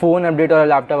a phone update or a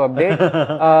laptop update.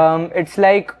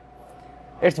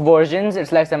 It's versions.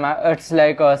 It's like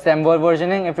Semver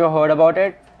versioning. If you heard about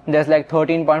it, there's like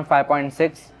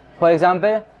 13.5.6, for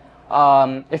example.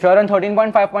 If you're on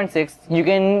 13.5.6, you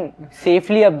can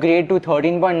safely upgrade to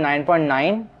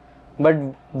 13.9.9. But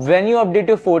when you update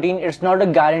to 14, it's not a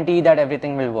guarantee that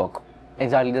everything will work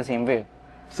exactly the same way.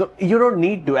 So you don't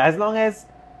need to, as long as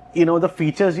you know the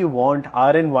features you want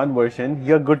are in one version,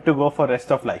 you're good to go for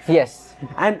rest of life. Yes.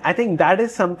 And I think that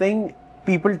is something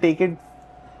people take it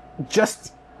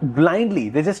just blindly.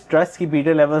 They just trust कि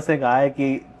Peter Levels ने कहा है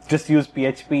कि just use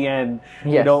PHP and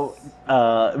you know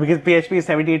because PHP is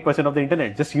 78% of the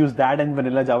internet. Just use that and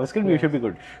vanilla JavaScript. You should be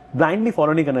good. Blindly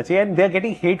follow नहीं करना चाहिए, and they're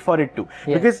getting hate for it too.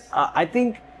 Because I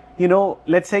think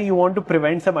let's say you want to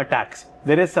prevent some attacks.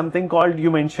 There is something called, you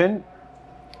mentioned,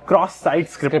 cross-site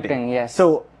scripting. Yes.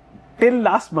 So till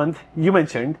last month you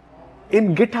mentioned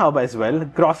in GitHub as well,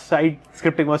 cross-site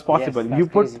scripting was possible. Yes, you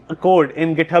put a code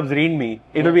in GitHub's README,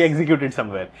 it will be executed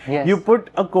somewhere. Yes. You put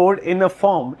a code in a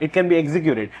form, it can be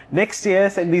executed.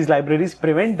 Next.js and these libraries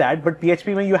prevent that, but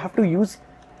PHP, you have to use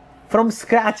from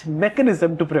scratch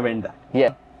mechanism to prevent that.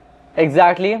 Yeah,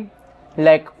 exactly.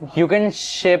 Like you can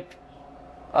ship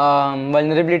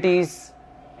vulnerabilities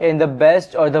in the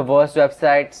best or the worst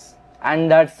websites,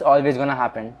 and that's always gonna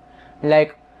happen.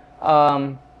 Like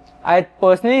I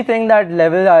personally think that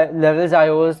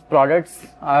Levels.io's products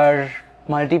are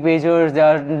multi-pagers.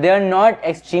 They are not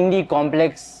extremely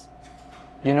complex,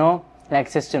 like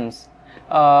systems.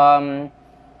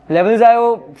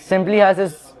 Levels.io simply has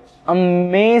this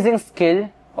amazing skill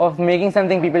of making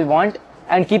something people want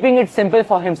and keeping it simple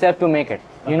for himself to make it,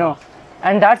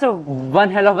 and that's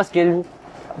one hell of a skill.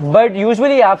 But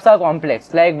usually apps are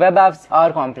complex, like web apps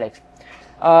are complex.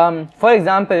 For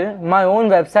example, my own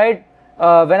website,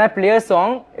 when I play a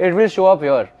song, it will show up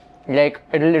here. Like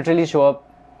it will literally show up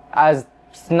as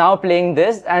now playing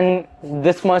this, and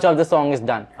this much of the song is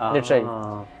done, literally.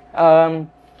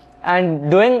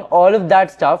 And doing all of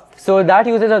that stuff, so that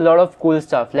uses a lot of cool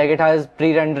stuff. Like it has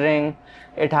pre-rendering,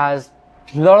 it has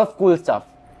a lot of cool stuff.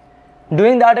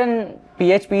 Doing that in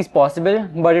PHP is possible,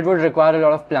 but it would require a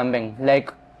lot of plumbing,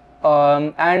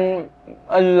 and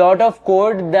a lot of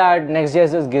code that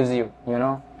Next.js just gives you,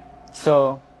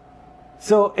 So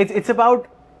it's about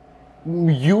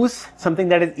use something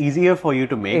that is easier for you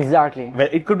to make. Exactly. Well,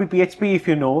 it could be PHP if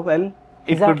you know well.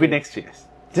 It could be Next.js.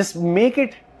 Just make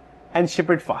it and ship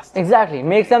it fast. Exactly.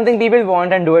 Make something people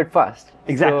want and do it fast.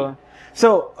 Exactly.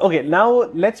 So okay, now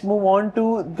let's move on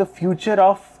to the future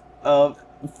of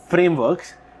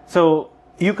frameworks. So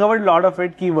you covered a lot of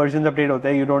it. Key versions update होते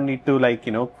हैं. You don't need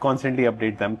to constantly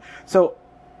update them. So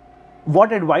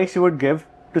what advice you would give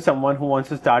to someone who wants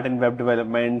to start in web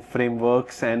development,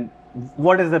 frameworks, and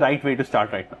what is the right way to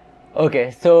start right now?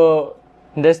 Okay, so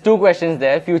there's two questions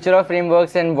there: future of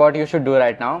frameworks and what you should do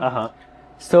right now.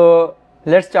 So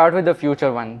let's start with the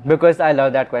future one because I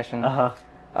love that question.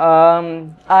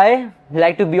 I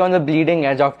like to be on the bleeding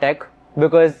edge of tech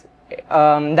because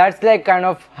that's like kind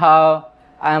of how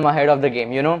I am ahead of the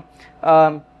game,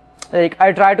 Like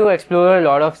I try to explore a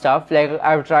lot of stuff. Like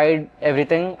I've tried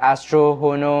everything: Astro,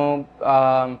 Hono.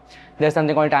 There's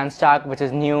something called TanStack, which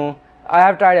is new. I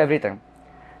have tried everything,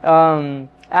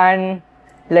 and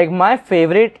like my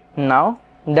favorite now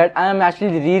that I am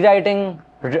actually rewriting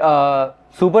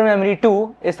Super Memory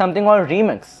 2 is something called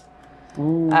Remix.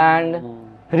 And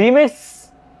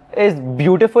Remix is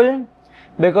beautiful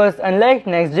because unlike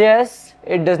Next.js,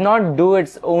 it does not do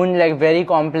its own very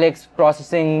complex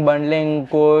processing, bundling,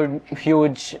 code,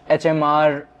 huge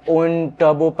HMR, own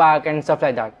turbo pack and stuff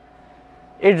like that.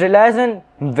 It relies on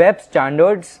web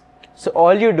standards. So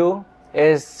all you do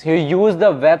is you use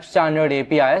the web standard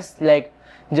APIs like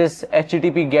just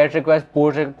HTTP GET request,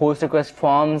 post request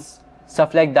forms,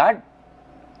 stuff like that.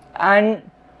 And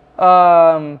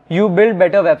you build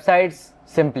better websites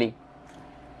simply.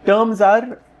 Terms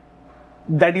are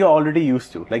that you're already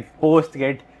used to, like post,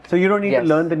 get, so you don't need to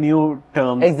learn the new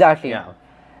terms. Exactly. Yeah.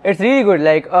 It's really good.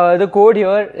 Like the code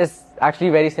here is actually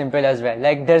very simple as well.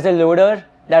 Like there's a loader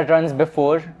that runs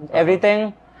before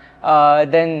everything.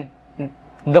 Then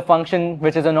the function,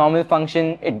 which is a normal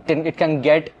function, it can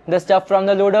get the stuff from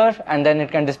the loader, and then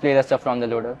it can display the stuff from the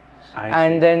loader.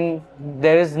 And then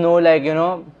there is no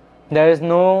there is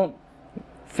no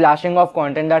flashing of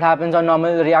content that happens on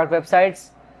normal React websites,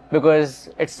 because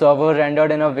it's server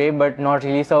rendered in a way, but not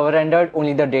really server rendered.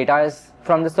 Only the data is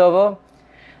from the server.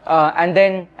 And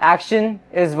then action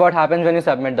is what happens when you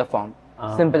submit the form.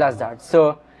 Simple as that.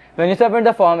 So when you submit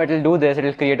the form, it will do this. It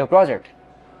will create a project.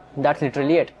 That's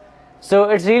literally it. So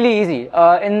it's really easy.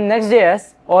 In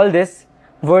Next.js, all this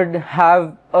would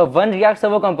have one React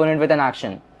server component with an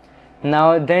action.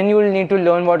 Now then you will need to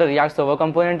learn what a React server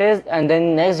component is, and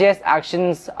then Next.js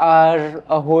actions are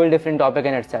a whole different topic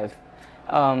in itself.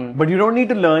 But you don't need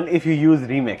to learn if you use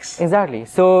Remix. Exactly.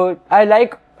 So I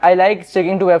like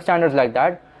sticking to web standards like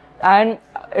that. And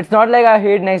it's not like I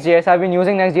hate Next.js. I've been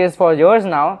using Next.js for years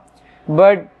now,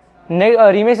 but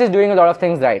Remix is doing a lot of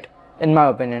things right, in my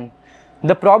opinion.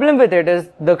 The problem with it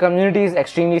is the community is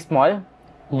extremely small.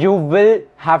 You will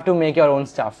have to make your own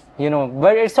stuff,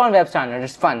 but it's on web standard.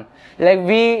 It's fun. Like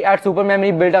we at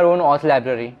Supermemory built our own auth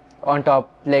library on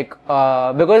top,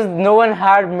 because no one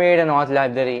had made an auth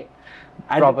library.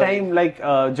 At the time,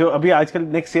 जो अभी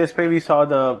आजकल Next.js पे we saw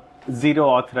the zero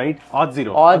auth, right? Auth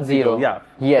zero. Auth zero. Yeah.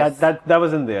 Yes. That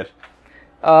wasn't there.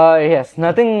 Yes.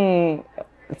 Nothing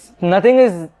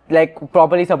is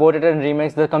properly supported in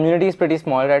Remix. The community is pretty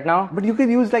small right now. But you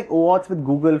can use OAuth with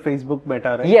Google, Facebook,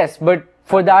 Meta, right? Yes, but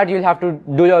for that you'll have to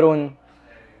do your own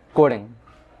coding,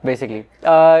 basically.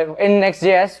 In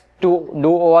Next.js, to do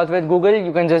OAuth with Google,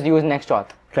 you can just use NextAuth,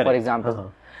 for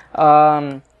example.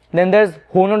 Then there's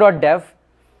Hono.dev.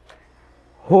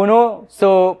 Hono,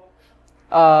 so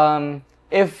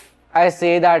if I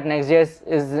say that Next.js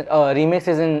is Remix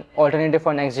is an alternative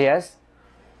for Next.js,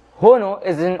 Hono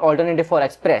is an alternative for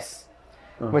Express,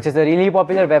 which is a really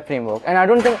popular web framework. And I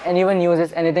don't think anyone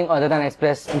uses anything other than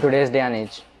Express in today's day and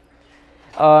age.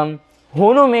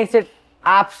 Hono makes it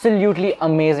absolutely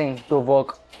amazing to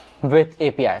work with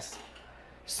APIs.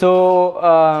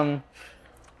 So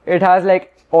it has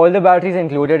all the batteries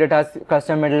included. It has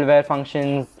custom middleware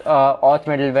functions, auth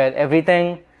middleware,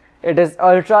 everything. It is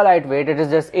ultra lightweight. It is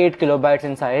just 8 kilobytes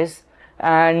in size,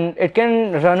 and it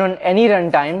can run on any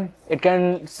runtime.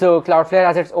 So Cloudflare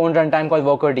has its own runtime called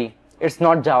Workerd. It's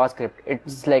not JavaScript.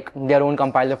 It's their own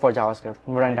compiler for JavaScript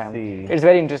runtime. It's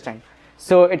very interesting.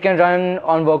 So it can run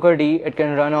on Workerd. It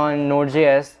can run on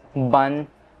Node.js, Bun,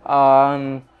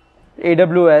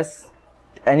 AWS,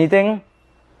 anything,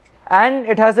 and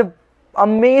it has a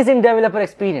amazing developer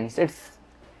experience. It's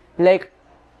the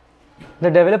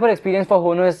developer experience for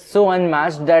Hono is so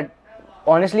unmatched that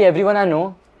honestly everyone I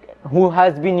know who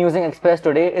has been using Express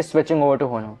today is switching over to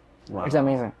Hono. Wow. It's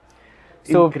amazing.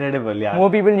 So incredible, yeah. More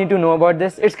people need to know about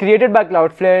this. It's created by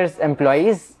Cloudflare's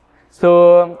employees.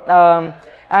 So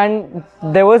and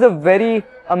there was a very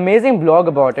amazing blog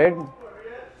about it.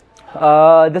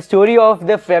 The story of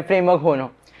the web framework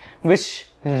Hono, which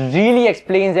really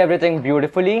explains everything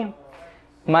beautifully.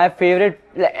 My favorite,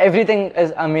 everything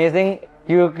is amazing.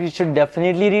 You should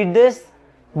definitely read this.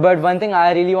 But one thing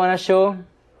I really want to show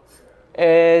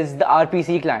is the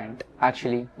RPC client,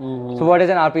 actually. So what is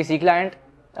an RPC client?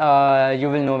 You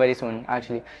will know very soon,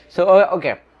 actually. So,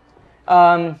 okay.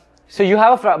 So you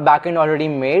have a backend already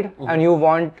made and you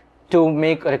want to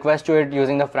make a request to it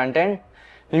using the front end.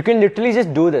 You can literally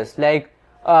just do this. You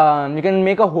can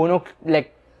make a Hono,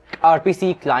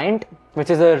 RPC client, which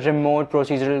is a remote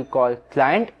procedural call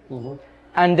client,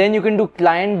 and then you can do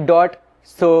client dot.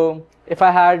 So if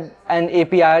I had an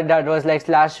API that was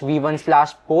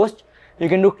 /v1/post, you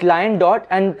can do client dot,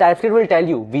 and TypeScript will tell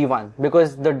you v1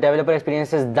 because the developer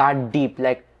experience is that deep.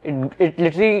 It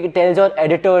literally tells your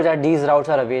editor that these routes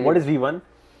are available. What is v1?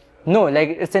 No,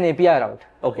 it's an API route.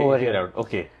 Okay, over API here. route.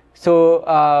 Okay. So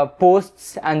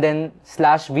posts and then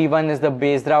 /v1 is the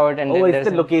base route, and then it's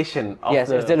the location.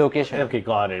 It's the location. Okay,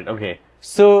 got it. Okay.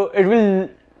 So it will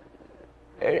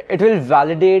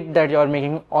validate that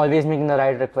you're always making the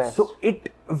right request. So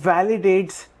it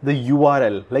validates the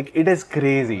URL. It is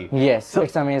crazy. Yes, so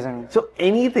it's amazing. So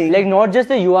anything not just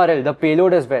the URL, the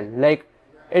payload as well.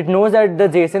 It knows that the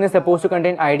JSON is supposed to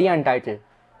contain ID and title.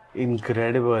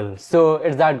 Incredible. So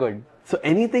it's that good. So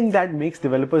anything that makes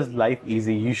developers' life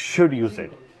easy, you should use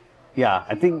it. Yeah,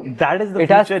 I think that is the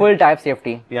future. It has full type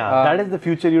safety. Yeah, that is the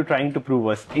future you're trying to prove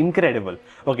us. Incredible.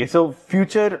 Okay, so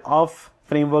future of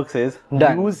frameworks is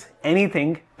use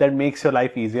anything that makes your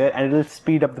life easier and it will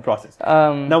speed up the process.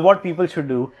 Now, what people should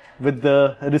do with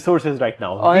the resources right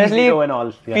now? Honestly, and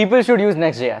all, people should use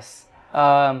Next.js.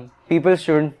 People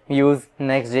should use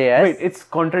Next.js. Wait, it's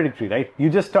contradictory, right? You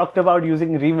just talked about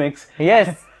using Remix.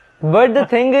 Yes, but the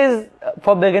thing is,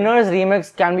 for beginners,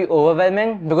 Remix can be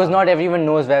overwhelming because not everyone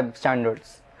knows web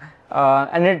standards.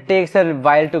 And it takes a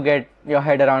while to get your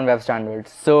head around web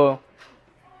standards. So,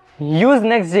 use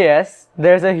Next.js.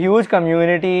 There's a huge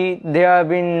community. They have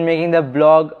been making the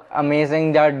blog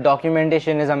amazing. Their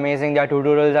documentation is amazing. Their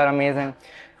tutorials are amazing.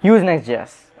 Use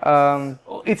Next.js.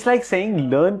 It's like saying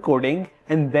learn coding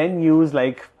and then use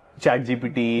like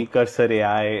ChatGPT, Cursor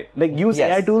AI, like use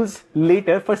Yes. AI tools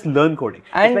later, first learn coding.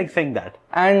 And- it's like saying that.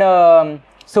 And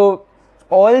so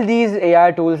all these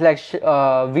AI tools like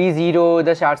V0,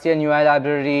 the Shartsian UI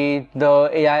library, the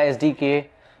AI SDK,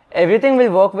 everything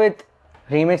will work with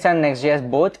Remix and Next.js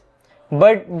both,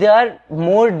 but they are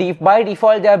more by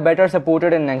default they are better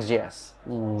supported in Next.js.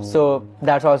 So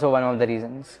that's also one of the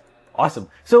reasons. Awesome.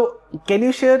 So can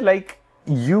you share like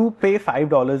you pay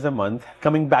 $5 a month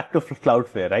coming back to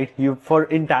Cloudflare, right? You for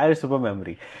entire super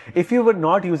memory. If you were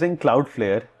not using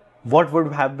Cloudflare, what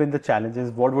would have been the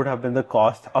challenges? What would have been the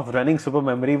cost of running super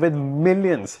memory with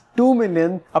millions, 2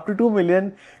 million, up to 2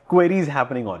 million queries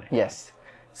happening on it? Yes.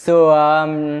 So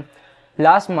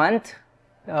last month,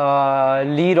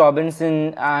 Lee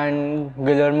Robinson and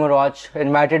Guillermo Roch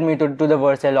invited me to the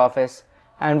Vercel office,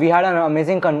 and we had an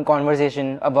amazing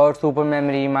conversation about super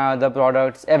memory, my other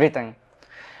products, everything.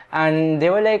 And they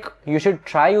were like, you should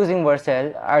try using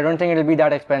Vercel. I don't think it'll be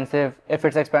that expensive. If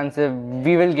it's expensive,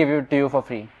 we will give it to you for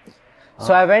free.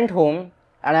 So I went home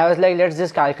and I was like, let's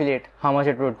just calculate how much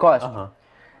it would cost.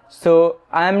 So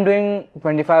I'm doing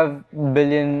 25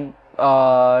 billion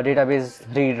database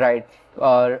read-write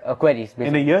or queries basically.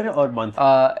 In a year or month?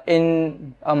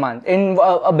 In a month, in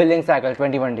a billing cycle,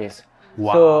 21 days.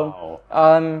 Wow.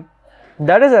 So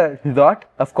that is a lot,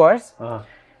 of course.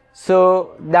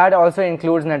 So that also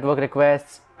includes network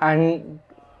requests, and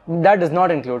that does not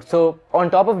include. So on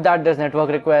top of that, there's network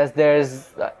requests, there's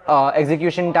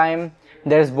execution time,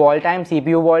 there's wall time,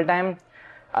 CPU wall time.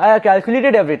 I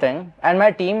calculated everything, and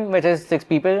my team, which is 6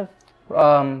 people,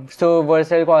 so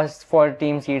Vercel costs for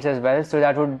team seats as well. So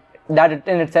that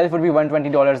in itself would be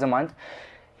 $120 a month.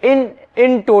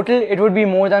 In total, it would be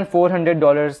more than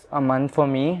 $400 a month for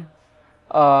me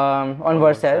on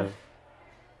Vercel,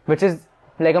 which is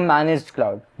like a managed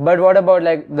cloud. But what about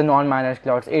like the non-managed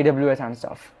clouds, AWS and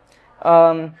stuff?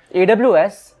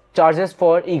 AWS charges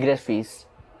for egress fees.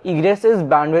 Egress is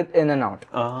bandwidth in and out.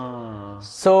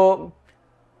 So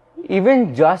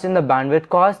even just in the bandwidth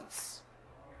costs,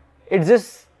 it's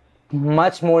just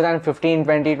much more than 15,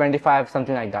 20, 25,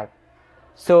 something like that.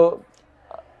 So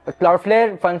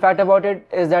Cloudflare, fun fact about it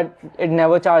is that it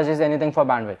never charges anything for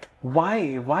bandwidth.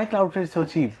 Why? Why Cloudflare is so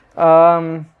cheap?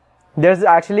 There's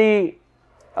actually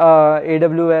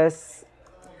AWS.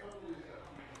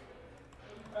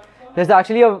 There's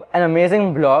actually an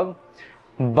amazing blog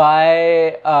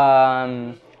by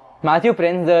Matthew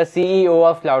Prince, the CEO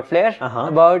of Cloudflare,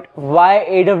 about why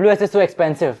AWS is so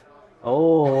expensive.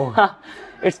 Oh.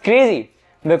 It's crazy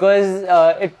because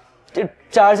it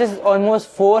charges almost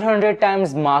 400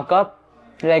 times markup.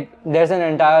 Like there's an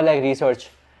entire like research.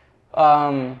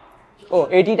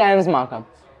 80 times markup.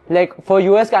 Like for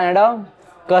US, Canada,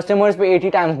 customers pay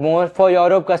 80 times more. For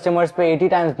Europe, customers pay 80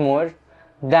 times more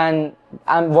than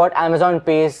what Amazon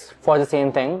pays for the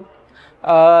same thing.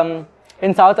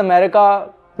 In South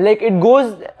America, like it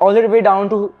goes all the way down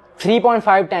to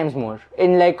 3.5 times more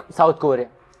in like South Korea,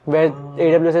 where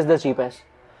AWS is the cheapest.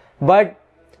 But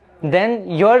then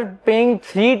you're paying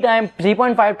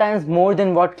 3.5 times more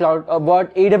than what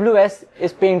AWS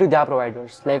is paying to their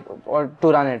providers, like, or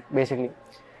to run it basically,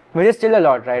 which is still a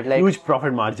lot, right? Like huge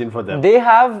profit margin for them. They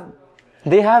have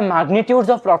magnitudes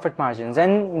of profit margins,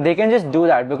 and they can just do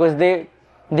that because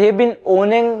they've been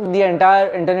owning the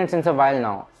entire internet since a while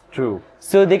now. True.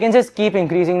 So they can just keep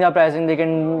increasing their pricing. They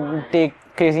can take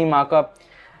crazy markup.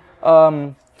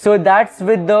 So that's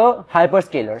with the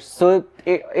hyperscalers. So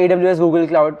AWS, Google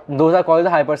Cloud, those are called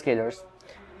the hyperscalers.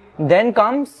 Then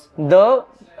comes the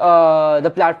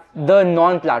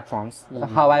non-platforms,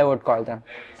 how I would call them.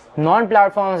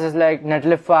 Non-platforms is like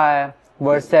Netlify,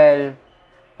 Vercel,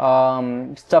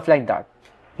 stuff like that.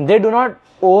 They do not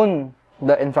own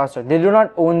the infrastructure. They do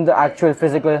not own the actual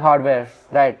physical hardware,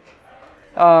 right?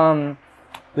 But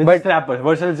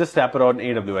Vercel is just wrapper on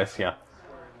AWS, yeah.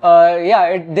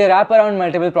 They wrap around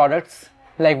multiple products.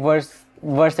 Like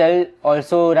Vercel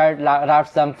also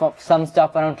wraps some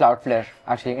stuff around Cloudflare,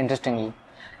 actually, interestingly.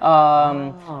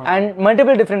 And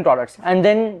multiple different products. And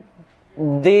then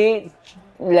they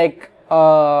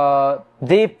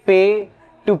pay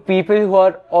to people who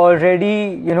are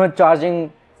already,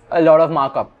 charging a lot of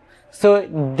markup. So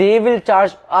they will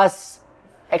charge us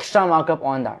extra markup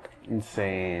on that.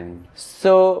 Insane.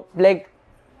 So like,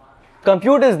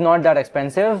 compute is not that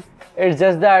expensive. It's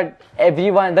just that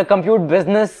the compute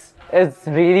business is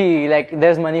really like,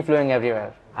 there's money flowing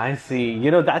everywhere. I see.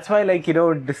 That's why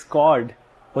Discord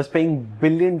was paying $1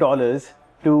 billion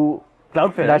to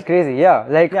Cloudflare. That's crazy. Yeah.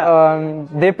 Like,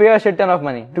 they pay a shit ton of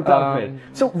money To Cloudflare.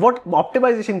 So what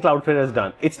optimization Cloudflare has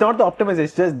done? It's not the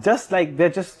optimization, just like they're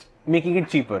just making it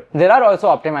cheaper. There are also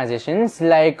optimizations,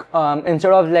 like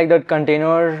instead of like the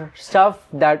container stuff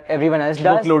that everyone else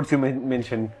does. Workloads you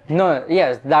mentioned. No,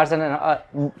 yes, that's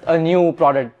a new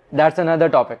product. That's another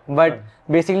topic. But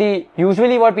basically,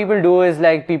 usually what people do is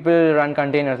like people run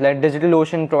containers. Like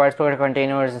DigitalOcean provides for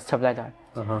containers and stuff like that.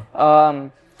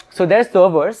 So there's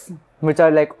servers, which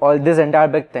are like all this entire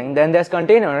big thing. Then there's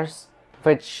containers,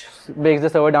 which breaks the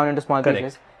server down into small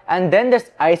pieces. And then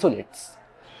there's isolates.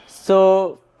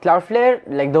 So Cloudflare,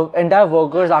 like the entire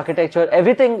workers architecture,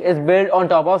 everything is built on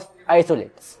top of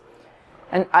isolates.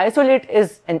 And isolate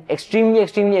is an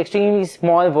extremely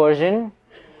small version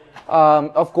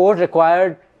of code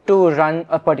required to run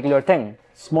a particular thing.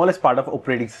 Smallest part of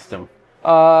operating system.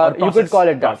 You could call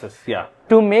it that. Process, yeah.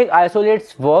 To make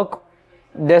isolates work,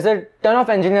 there's a ton of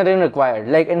engineering required.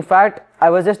 Like, in fact,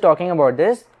 I was just talking about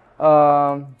this.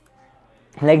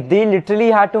 Like, they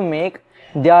literally had to make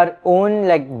their own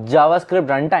like JavaScript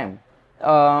runtime,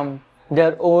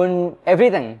 their own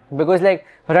everything, because like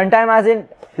runtime as in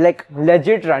like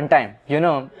legit runtime,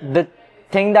 the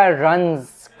thing that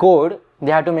runs code,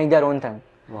 they had to make their own thing.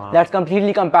 Wow. That's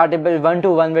completely compatible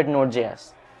one-to-one with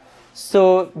Node.js.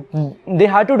 So they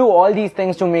had to do all these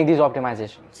things to make these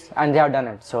optimizations, and they have done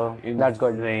it. So that's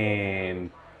good.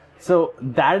 Insane. So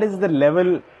that is the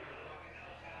level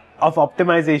of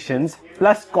optimizations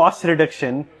plus cost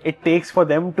reduction it takes for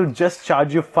them to just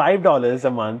charge you $5 a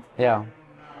month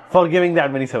for giving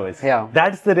that many servers.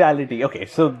 That's the reality. Okay,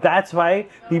 so that's why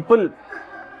people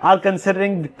are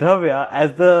considering Dhravya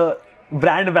as the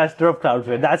brand ambassador of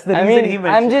Cloudflare. That's the reason he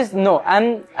mentioned.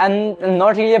 I'm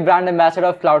not really a brand ambassador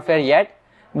of Cloudflare yet,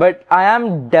 but I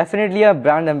am definitely a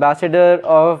brand ambassador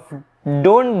of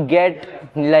don't get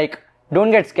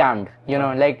scammed.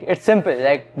 Like, it's simple.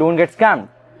 Like, don't get scammed.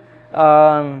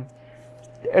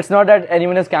 It's not that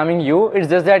anyone is scamming you, it's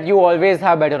just that you always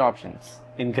have better options.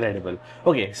 Incredible.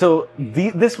 Okay, so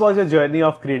this was your journey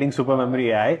of creating Super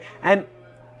Memory AI,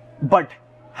 but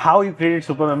how you created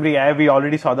Super Memory AI, we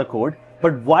already saw the code,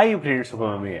 but why you created Super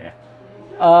Memory AI?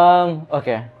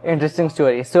 Okay, interesting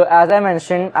story. So as I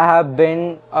mentioned, I have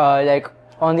been like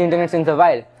on the internet since a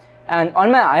while, and on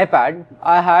my iPad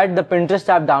I had the Pinterest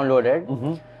app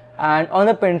downloaded, and on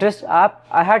the Pinterest app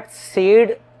I had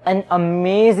saved an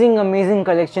amazing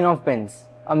collection of pins.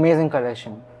 Amazing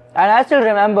collection. And I still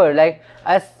remember, like,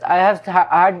 I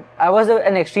was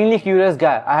an extremely curious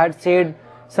guy. I had saved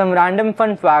some random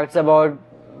fun facts about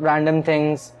random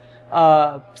things,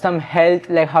 some health,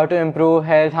 like how to improve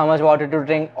health, how much water to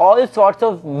drink, all sorts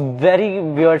of very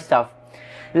weird stuff.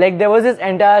 Like, there was this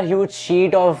entire huge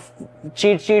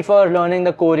cheat sheet for learning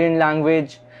the Korean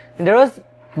language. There was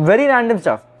very random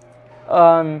stuff.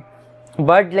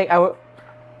 But like,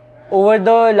 over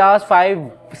the last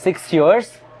 5-6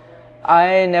 years,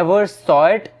 I never saw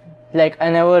it, like I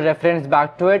never referenced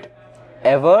back to it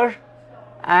ever.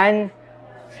 And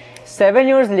 7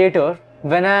 years later,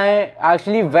 when I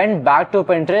actually went back to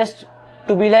Pinterest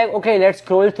to be like, okay, let's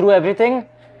scroll through everything,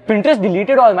 Pinterest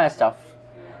deleted all my stuff.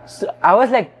 So I was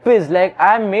like pissed, like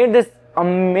I made this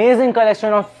amazing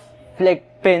collection of like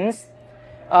pins,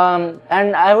 and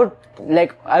I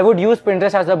would use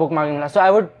Pinterest as a bookmarking class. So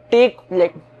I would take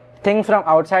like things from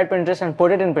outside Pinterest and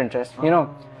put it in Pinterest,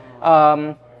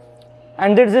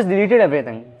 and they just deleted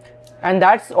everything. And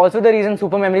that's also the reason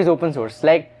Super Memory is open source.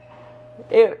 Like,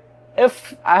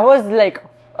 if I was like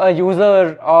a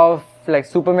user of like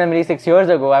Super Memory 6 years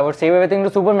ago, I would save everything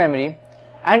to Super Memory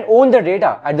and own the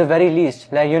data at the very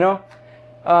least. Like,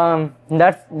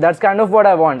 that's kind of what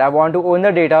I want. I want to own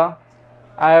the data.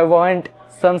 I want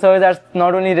some service that's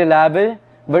not only reliable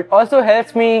but also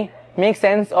helps me make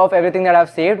sense of everything that I've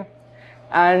saved.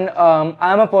 And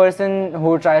I'm a person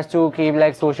who tries to keep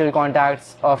like social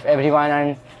contacts of everyone,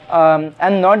 and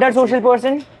I'm not that social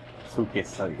person. Suitcase,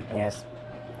 sorry. Yes.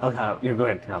 Okay, you go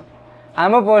ahead. Yeah.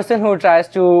 I'm a person who tries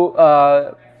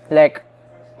to like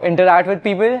interact with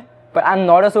people, but I'm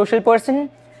not a social person.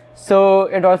 So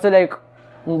it also like,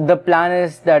 the plan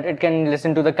is that it can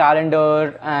listen to the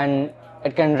calendar and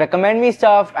it can recommend me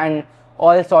stuff and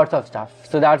all sorts of stuff.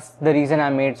 So that's the reason I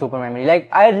made Super Memory. Like,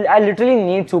 I literally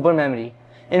need Super Memory.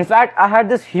 In fact, I had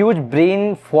this huge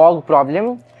brain fog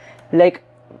problem. Like,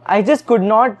 I just could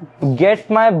not get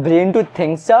my brain to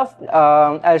think stuff.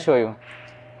 I'll show you.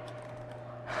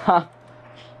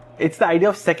 It's the idea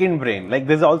of second brain. Like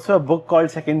there's also a book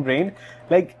called Second Brain.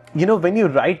 Like, you know, when you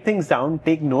write things down,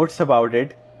 take notes about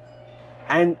it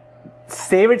and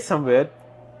save it somewhere,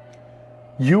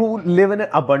 you live in an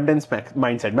abundance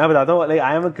mindset. मैं बताता हूँ, like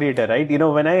I am a creator, right? You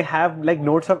know, when I have like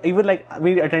notes of, even like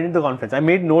we attended the conference, I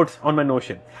made notes on my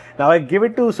Notion. Now I give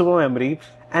it to Super Memory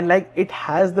and like it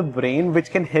has the brain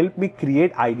which can help me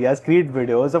create ideas, create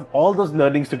videos of all those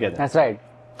learnings together. That's right.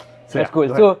 So, That's yeah,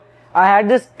 cool. So I had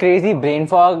this crazy brain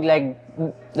fog like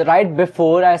right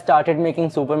before I started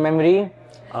making Super Memory.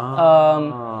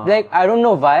 Like I don't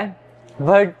know why,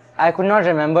 but I could not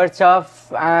remember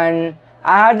stuff, and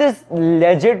I had this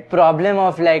legit problem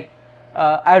of like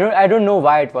I don't know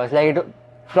why it was, like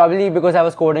probably because I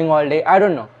was coding all day, I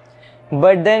don't know.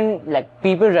 But then like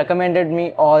people recommended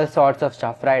me all sorts of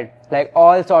stuff, right? Like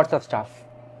all sorts of stuff,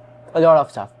 a lot of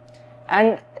stuff.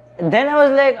 And then I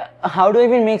was like, how do I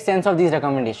even make sense of these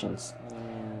recommendations?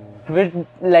 With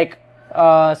like,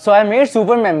 so I made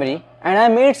Super Memory, and I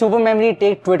made Super Memory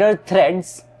take Twitter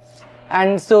threads,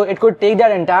 and so it could take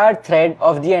that entire thread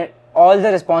of all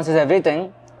the responses,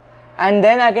 everything, and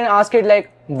then I can ask it like,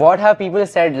 what have people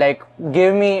said? Like,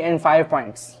 give me in 5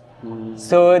 points.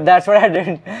 So that's what I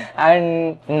did,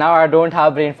 and now I don't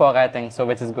have brain fog, I think, so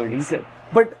which is good.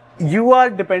 But you are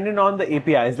dependent on the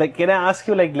APIs. Like, can I ask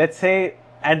you, like, let's say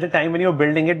at the time when you were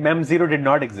building it, Mem0 did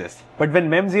not exist, but when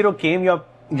Mem0 came, your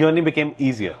journey became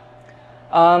easier.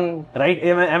 Right?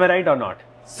 Am I right or not?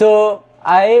 So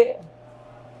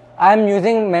I'm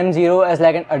using Mem0 as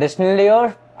like an additional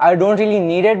layer. I don't really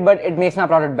need it, but it makes my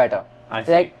product better. I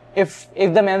see. Like if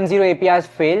the Mem0 APIs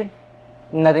fail,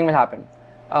 nothing will happen.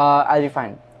 I'll be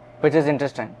fine, which is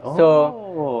interesting. Oh.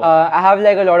 So I have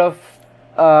like a lot of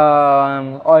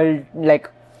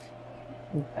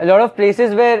a lot of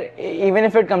places where even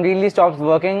if it completely stops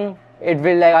working, it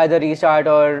will like either restart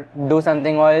or do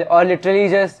something, or literally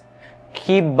just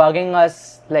keep bugging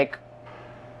us like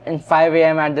in 5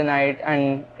 a.m. at the night,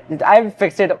 and I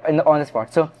fixed it on the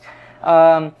spot. So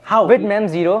how with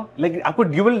Mem0, like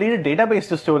you will need a database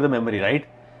to store the memory, right?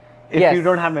 If yes. you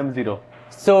don't have Mem0.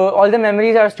 So all the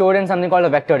memories are stored in something called a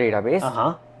vector database.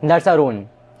 That's our own.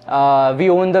 We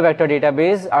own the vector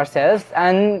database ourselves,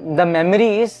 and the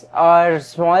memories are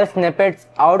small snippets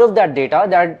out of that data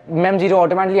that Mem0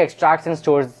 automatically extracts and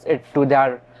stores it to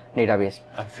their database.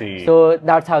 I see. So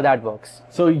that's how that works.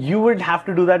 So you would have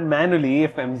to do that manually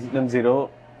if Mem0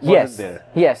 wasn't there.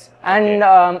 Yes. And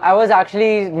I was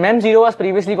actually, Mem0 was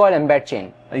previously called Embed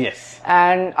Chain. Yes.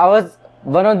 And I was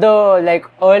one of the like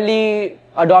early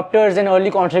adopters and early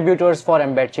contributors for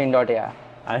embedchain.ai.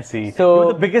 I see. So you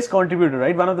were the biggest contributor,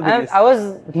 right? One of the biggest. I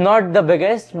was not the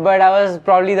biggest, but I was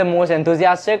probably the most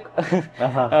enthusiastic.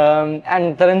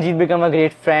 And Taranjeet became a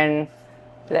great friend,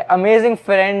 like, amazing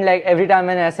friend. Like every time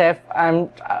in SF,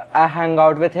 I hang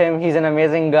out with him. He's an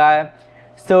amazing guy.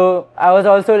 So I was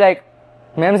also like,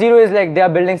 Mem0 is like they are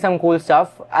building some cool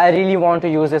stuff. I really want to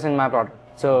use this in my product.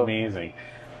 So amazing.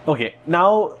 Okay,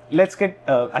 now let's get.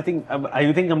 I think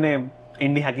you think हमने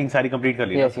indie hacking सारी complete कर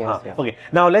ली. Yes, yes, yes. Okay,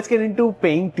 now let's get into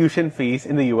paying tuition fees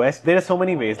in the US. There are so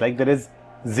many ways. Like there is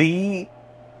Z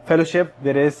fellowship,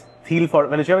 there is Thiel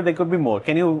fellowship. There could be more.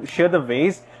 Can you share the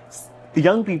ways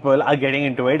young people are getting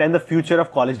into it and the future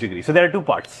of college degree? So there are two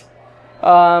parts.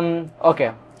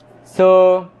 Okay,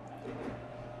 so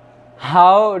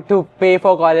how to pay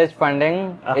for college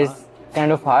funding is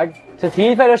kind of hard. So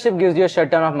Thiel fellowship gives you a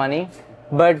shit ton of money,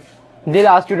 but they'll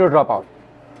ask you to drop out.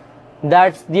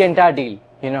 That's the entire deal,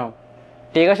 you know.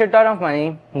 Take a shit ton of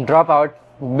money, drop out,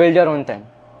 build your own thing.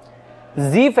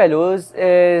 Z Fellows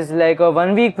is like a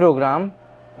 1-week program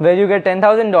where you get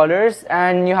 $10,000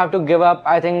 and you have to give up,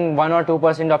 I think, 1 or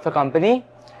 2% of the company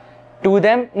to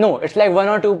them. No, it's like 1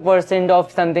 or 2%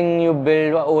 of something you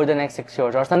build over the next 6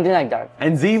 years or something like that.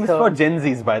 And Z is for Gen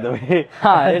Zs, by the way.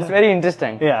 It's very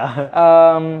interesting.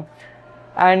 Yeah.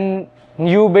 And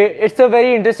it's a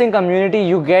very interesting community.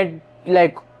 You get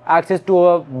like access to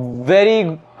a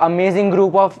very amazing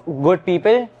group of good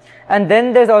people. And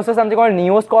then there's also something called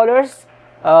Neo Scholars,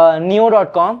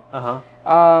 neo.com.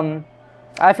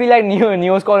 I feel like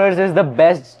Neo Scholars is the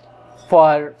best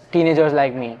for teenagers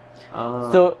like me.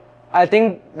 So I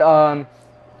think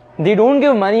they don't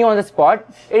give money on the spot.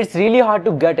 It's really hard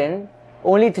to get in.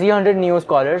 Only 300 Neo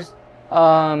Scholars,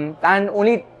 and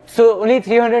only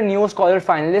 300 Neo Scholar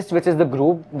finalists, which is the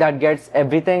group that gets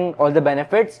everything, all the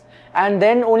benefits, and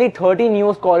then only 30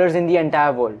 Neo Scholars in the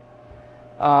entire world.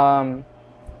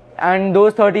 And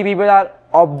those 30 people are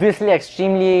obviously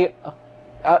extremely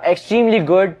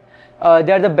good.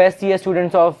 They are the best CS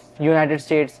students of United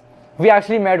States. We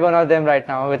actually met one of them right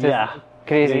now, which is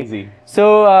crazy.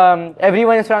 So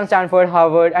everyone is from Stanford,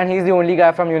 Harvard, and he's the only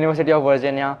guy from University of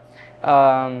Virginia.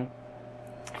 And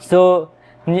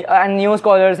New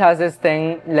Scholars has this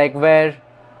thing like where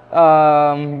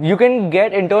you can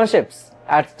get internships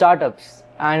at startups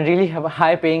and really have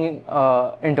high-paying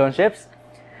internships.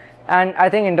 And I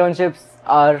think internships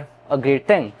are a great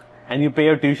thing. And you pay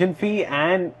your tuition fee,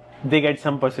 and they get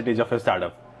some percentage of your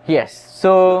startup. Yes.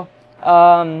 So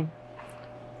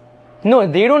no,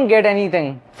 they don't get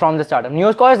anything from the startup.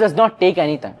 New Scholars does not take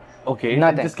anything. Okay.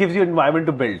 Nothing. It just gives you an environment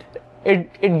to build.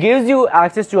 It gives you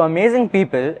access to amazing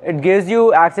people. It gives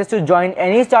you access to join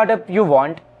any startup you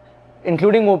want,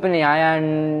 including OpenAI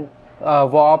and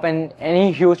WAP and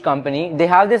any huge company. They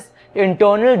have this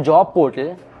internal job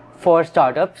portal for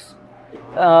startups,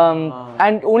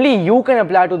 and only you can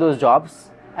apply to those jobs,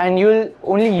 and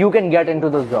only you can get into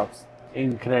those jobs.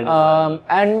 Incredible.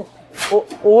 And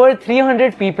over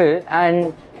 300 people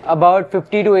and about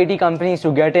 50 to 80 companies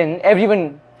to get in.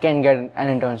 Everyone can get an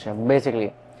internship,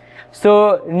 basically.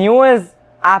 So Neo is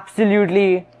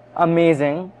absolutely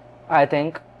amazing, I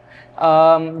think.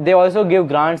 They also give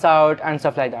grants out and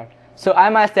stuff like that. So I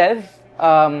myself,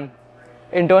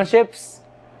 internships,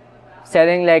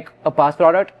 selling like a past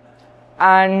product,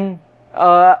 and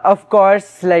of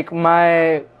course like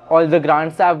all the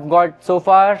grants I've got so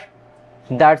far,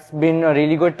 that's been a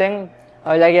really good thing.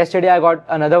 Like yesterday I got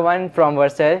another one from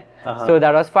Vercel, so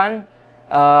that was fun,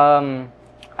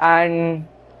 and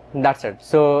that's it.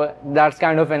 So that's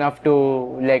kind of enough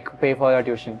to like pay for your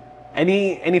tuition.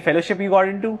 Any fellowship you got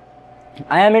into?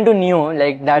 I am into Neo,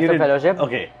 like that's a fellowship.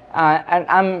 Okay. And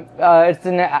I'm it's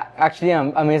actually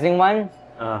an amazing one.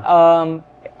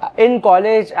 In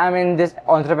college, I'm in this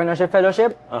entrepreneurship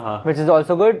fellowship, which is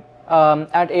also good.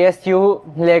 At ASU,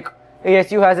 like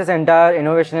ASU has this entire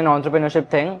innovation and entrepreneurship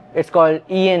thing. It's called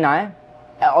ENI,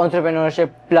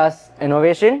 Entrepreneurship Plus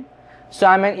Innovation. So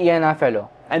I'm an ENI fellow.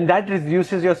 And that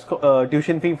reduces your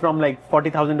tuition fee from like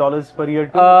 $40,000 per year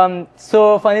to?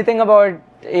 So funny thing about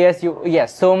ASU,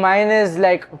 yes. So mine is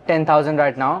like 10,000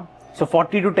 right now. So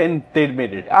 40 to 10, they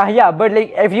made it. Yeah, but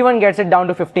like everyone gets it down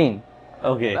to 15.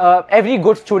 Okay. Every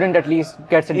good student at least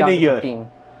gets it down to 15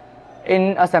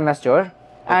 in a semester.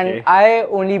 And I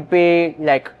only pay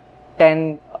like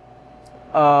 10,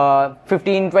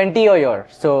 15, 20 a year.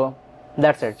 So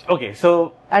that's it. Okay,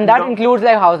 so... And that includes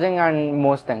like housing and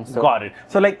most things. So. Got it.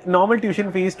 So like normal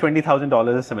tuition fee is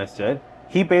 $20,000 a semester.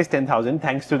 He pays 10,000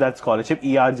 thanks to that scholarship,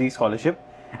 ERG scholarship.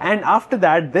 And after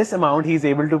that, this amount he's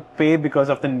able to pay because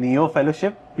of the Neo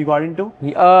fellowship he got into.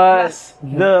 Yes.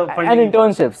 The and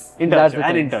internships.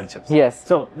 Internships. Yes.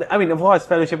 So, I mean, of course,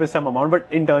 fellowship is some amount, but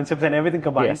internships and everything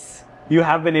combined, yes, you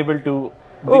have been able to...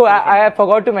 Oh, I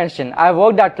forgot to mention, I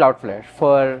worked at Cloudflare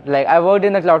for, like, I worked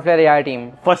in the Cloudflare AI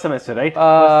team. First semester, right?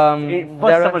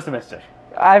 First summer semester.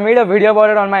 I made a video about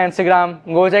it on my Instagram.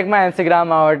 Go check my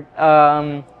Instagram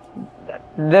out.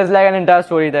 There's like an entire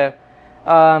story there.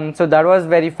 So that was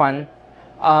very fun.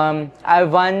 I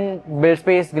won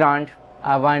BuildSpace grant.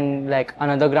 I won like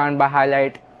another grant by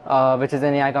Highlight, which is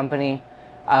an AI company.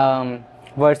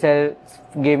 Vercel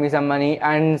gave me some money,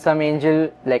 and some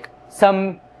angel, like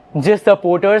some just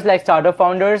supporters, like startup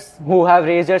founders who have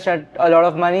raised a lot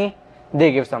of money, they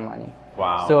give some money.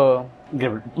 Wow. So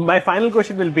my final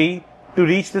question will be, to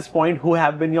reach this point, who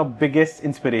have been your biggest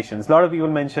inspirations? A lot of people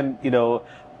mention, you know,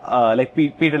 like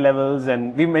Peter Levels,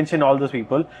 and we mentioned all those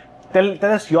people. Tell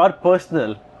us your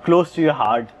personal, close to your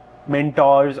heart,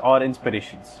 mentors or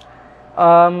inspirations.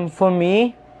 For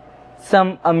me,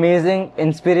 some amazing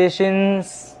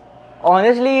inspirations.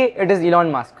 Honestly, it is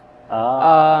Elon Musk.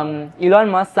 Elon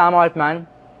Musk, Sam Altman,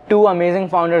 two amazing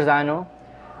founders I know.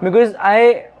 Because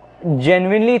I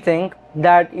genuinely think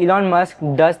that Elon Musk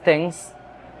does things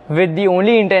with the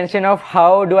only intention of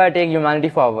how do I take humanity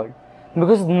forward.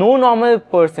 Because no normal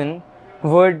person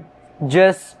would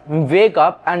just wake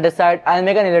up and decide I'll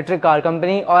make an electric car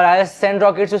company, or I'll send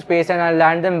rockets to space and I'll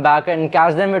land them back and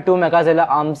catch them with two Mechazilla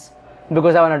arms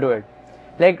because I want to do it.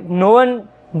 Like, no one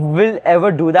will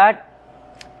ever do that,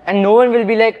 and no one will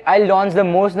be like, I'll launch the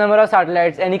most number of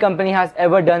satellites any company has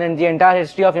ever done in the entire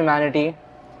history of humanity,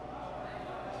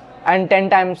 and 10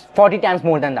 times, 40 times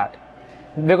more than that,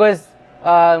 because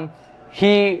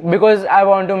because I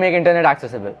want to make internet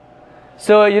accessible.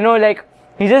 So, you know, like,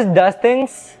 he just does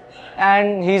things,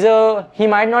 and he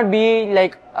might not be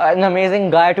like an amazing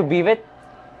guy to be with.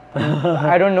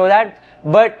 I don't know that,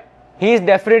 but he's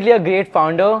definitely a great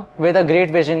founder with a great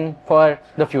vision for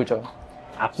the future.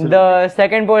 Absolutely. The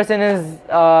second person is,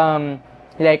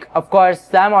 like, of course,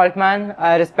 Sam Altman.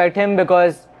 I respect him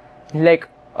because, like,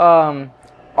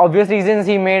 obvious reasons,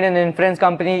 he made an inference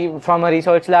company from a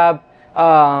research lab.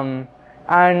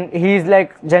 And he's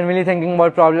like genuinely thinking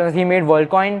about problems. He made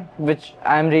WorldCoin, which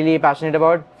I'm really passionate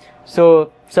about.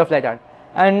 So stuff like that.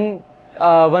 And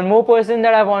one more person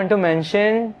that I want to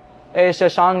mention is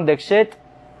Shashank Dixit.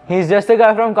 He's just a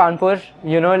guy from Kanpur,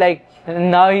 you know, like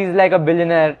now he's like a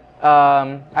billionaire.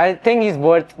 I think he's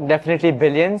worth definitely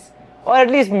billions, or at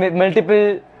least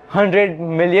multiple 100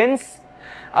 millions.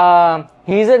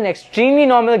 He's an extremely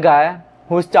normal guy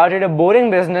who started a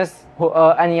boring business,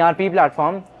 an ERP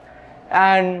platform,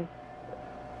 and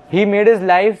he made his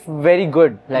life very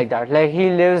good like that. Like he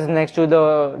lives next to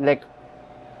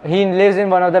he lives in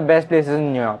one of the best places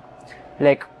in New York,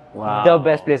 like the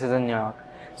best places in New York.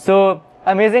 So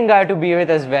amazing guy to be with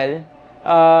as well.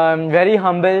 Very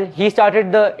humble. He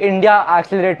started the India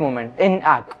Accelerate movement in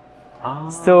AC.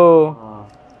 So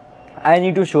I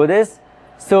need to show this.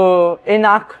 So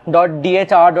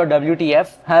inac.dhr.wtf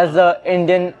has the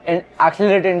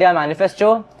Accelerate India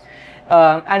manifesto,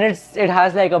 and it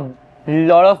has like a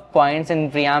lot of points in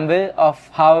preamble of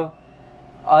how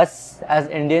us as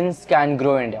Indians can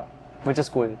grow India, which is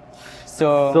cool.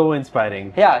 So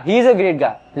inspiring. Yeah, he's a great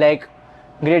guy. Like,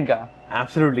 great guy.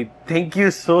 Absolutely. Thank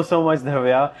you so much,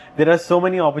 Dhravya. There are so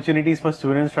many opportunities for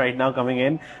students right now coming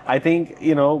in. I think,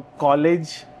 you know,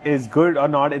 college is good or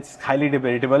not, it's highly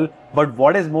debatable. But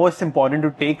what is most important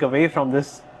to take away from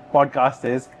this podcast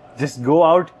is just go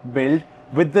out, build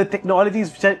with the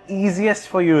technologies which are easiest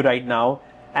for you right now,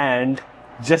 and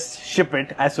just ship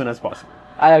it as soon as possible.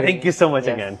 I agree. Thank you so much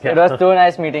again. It was so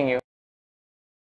nice meeting you.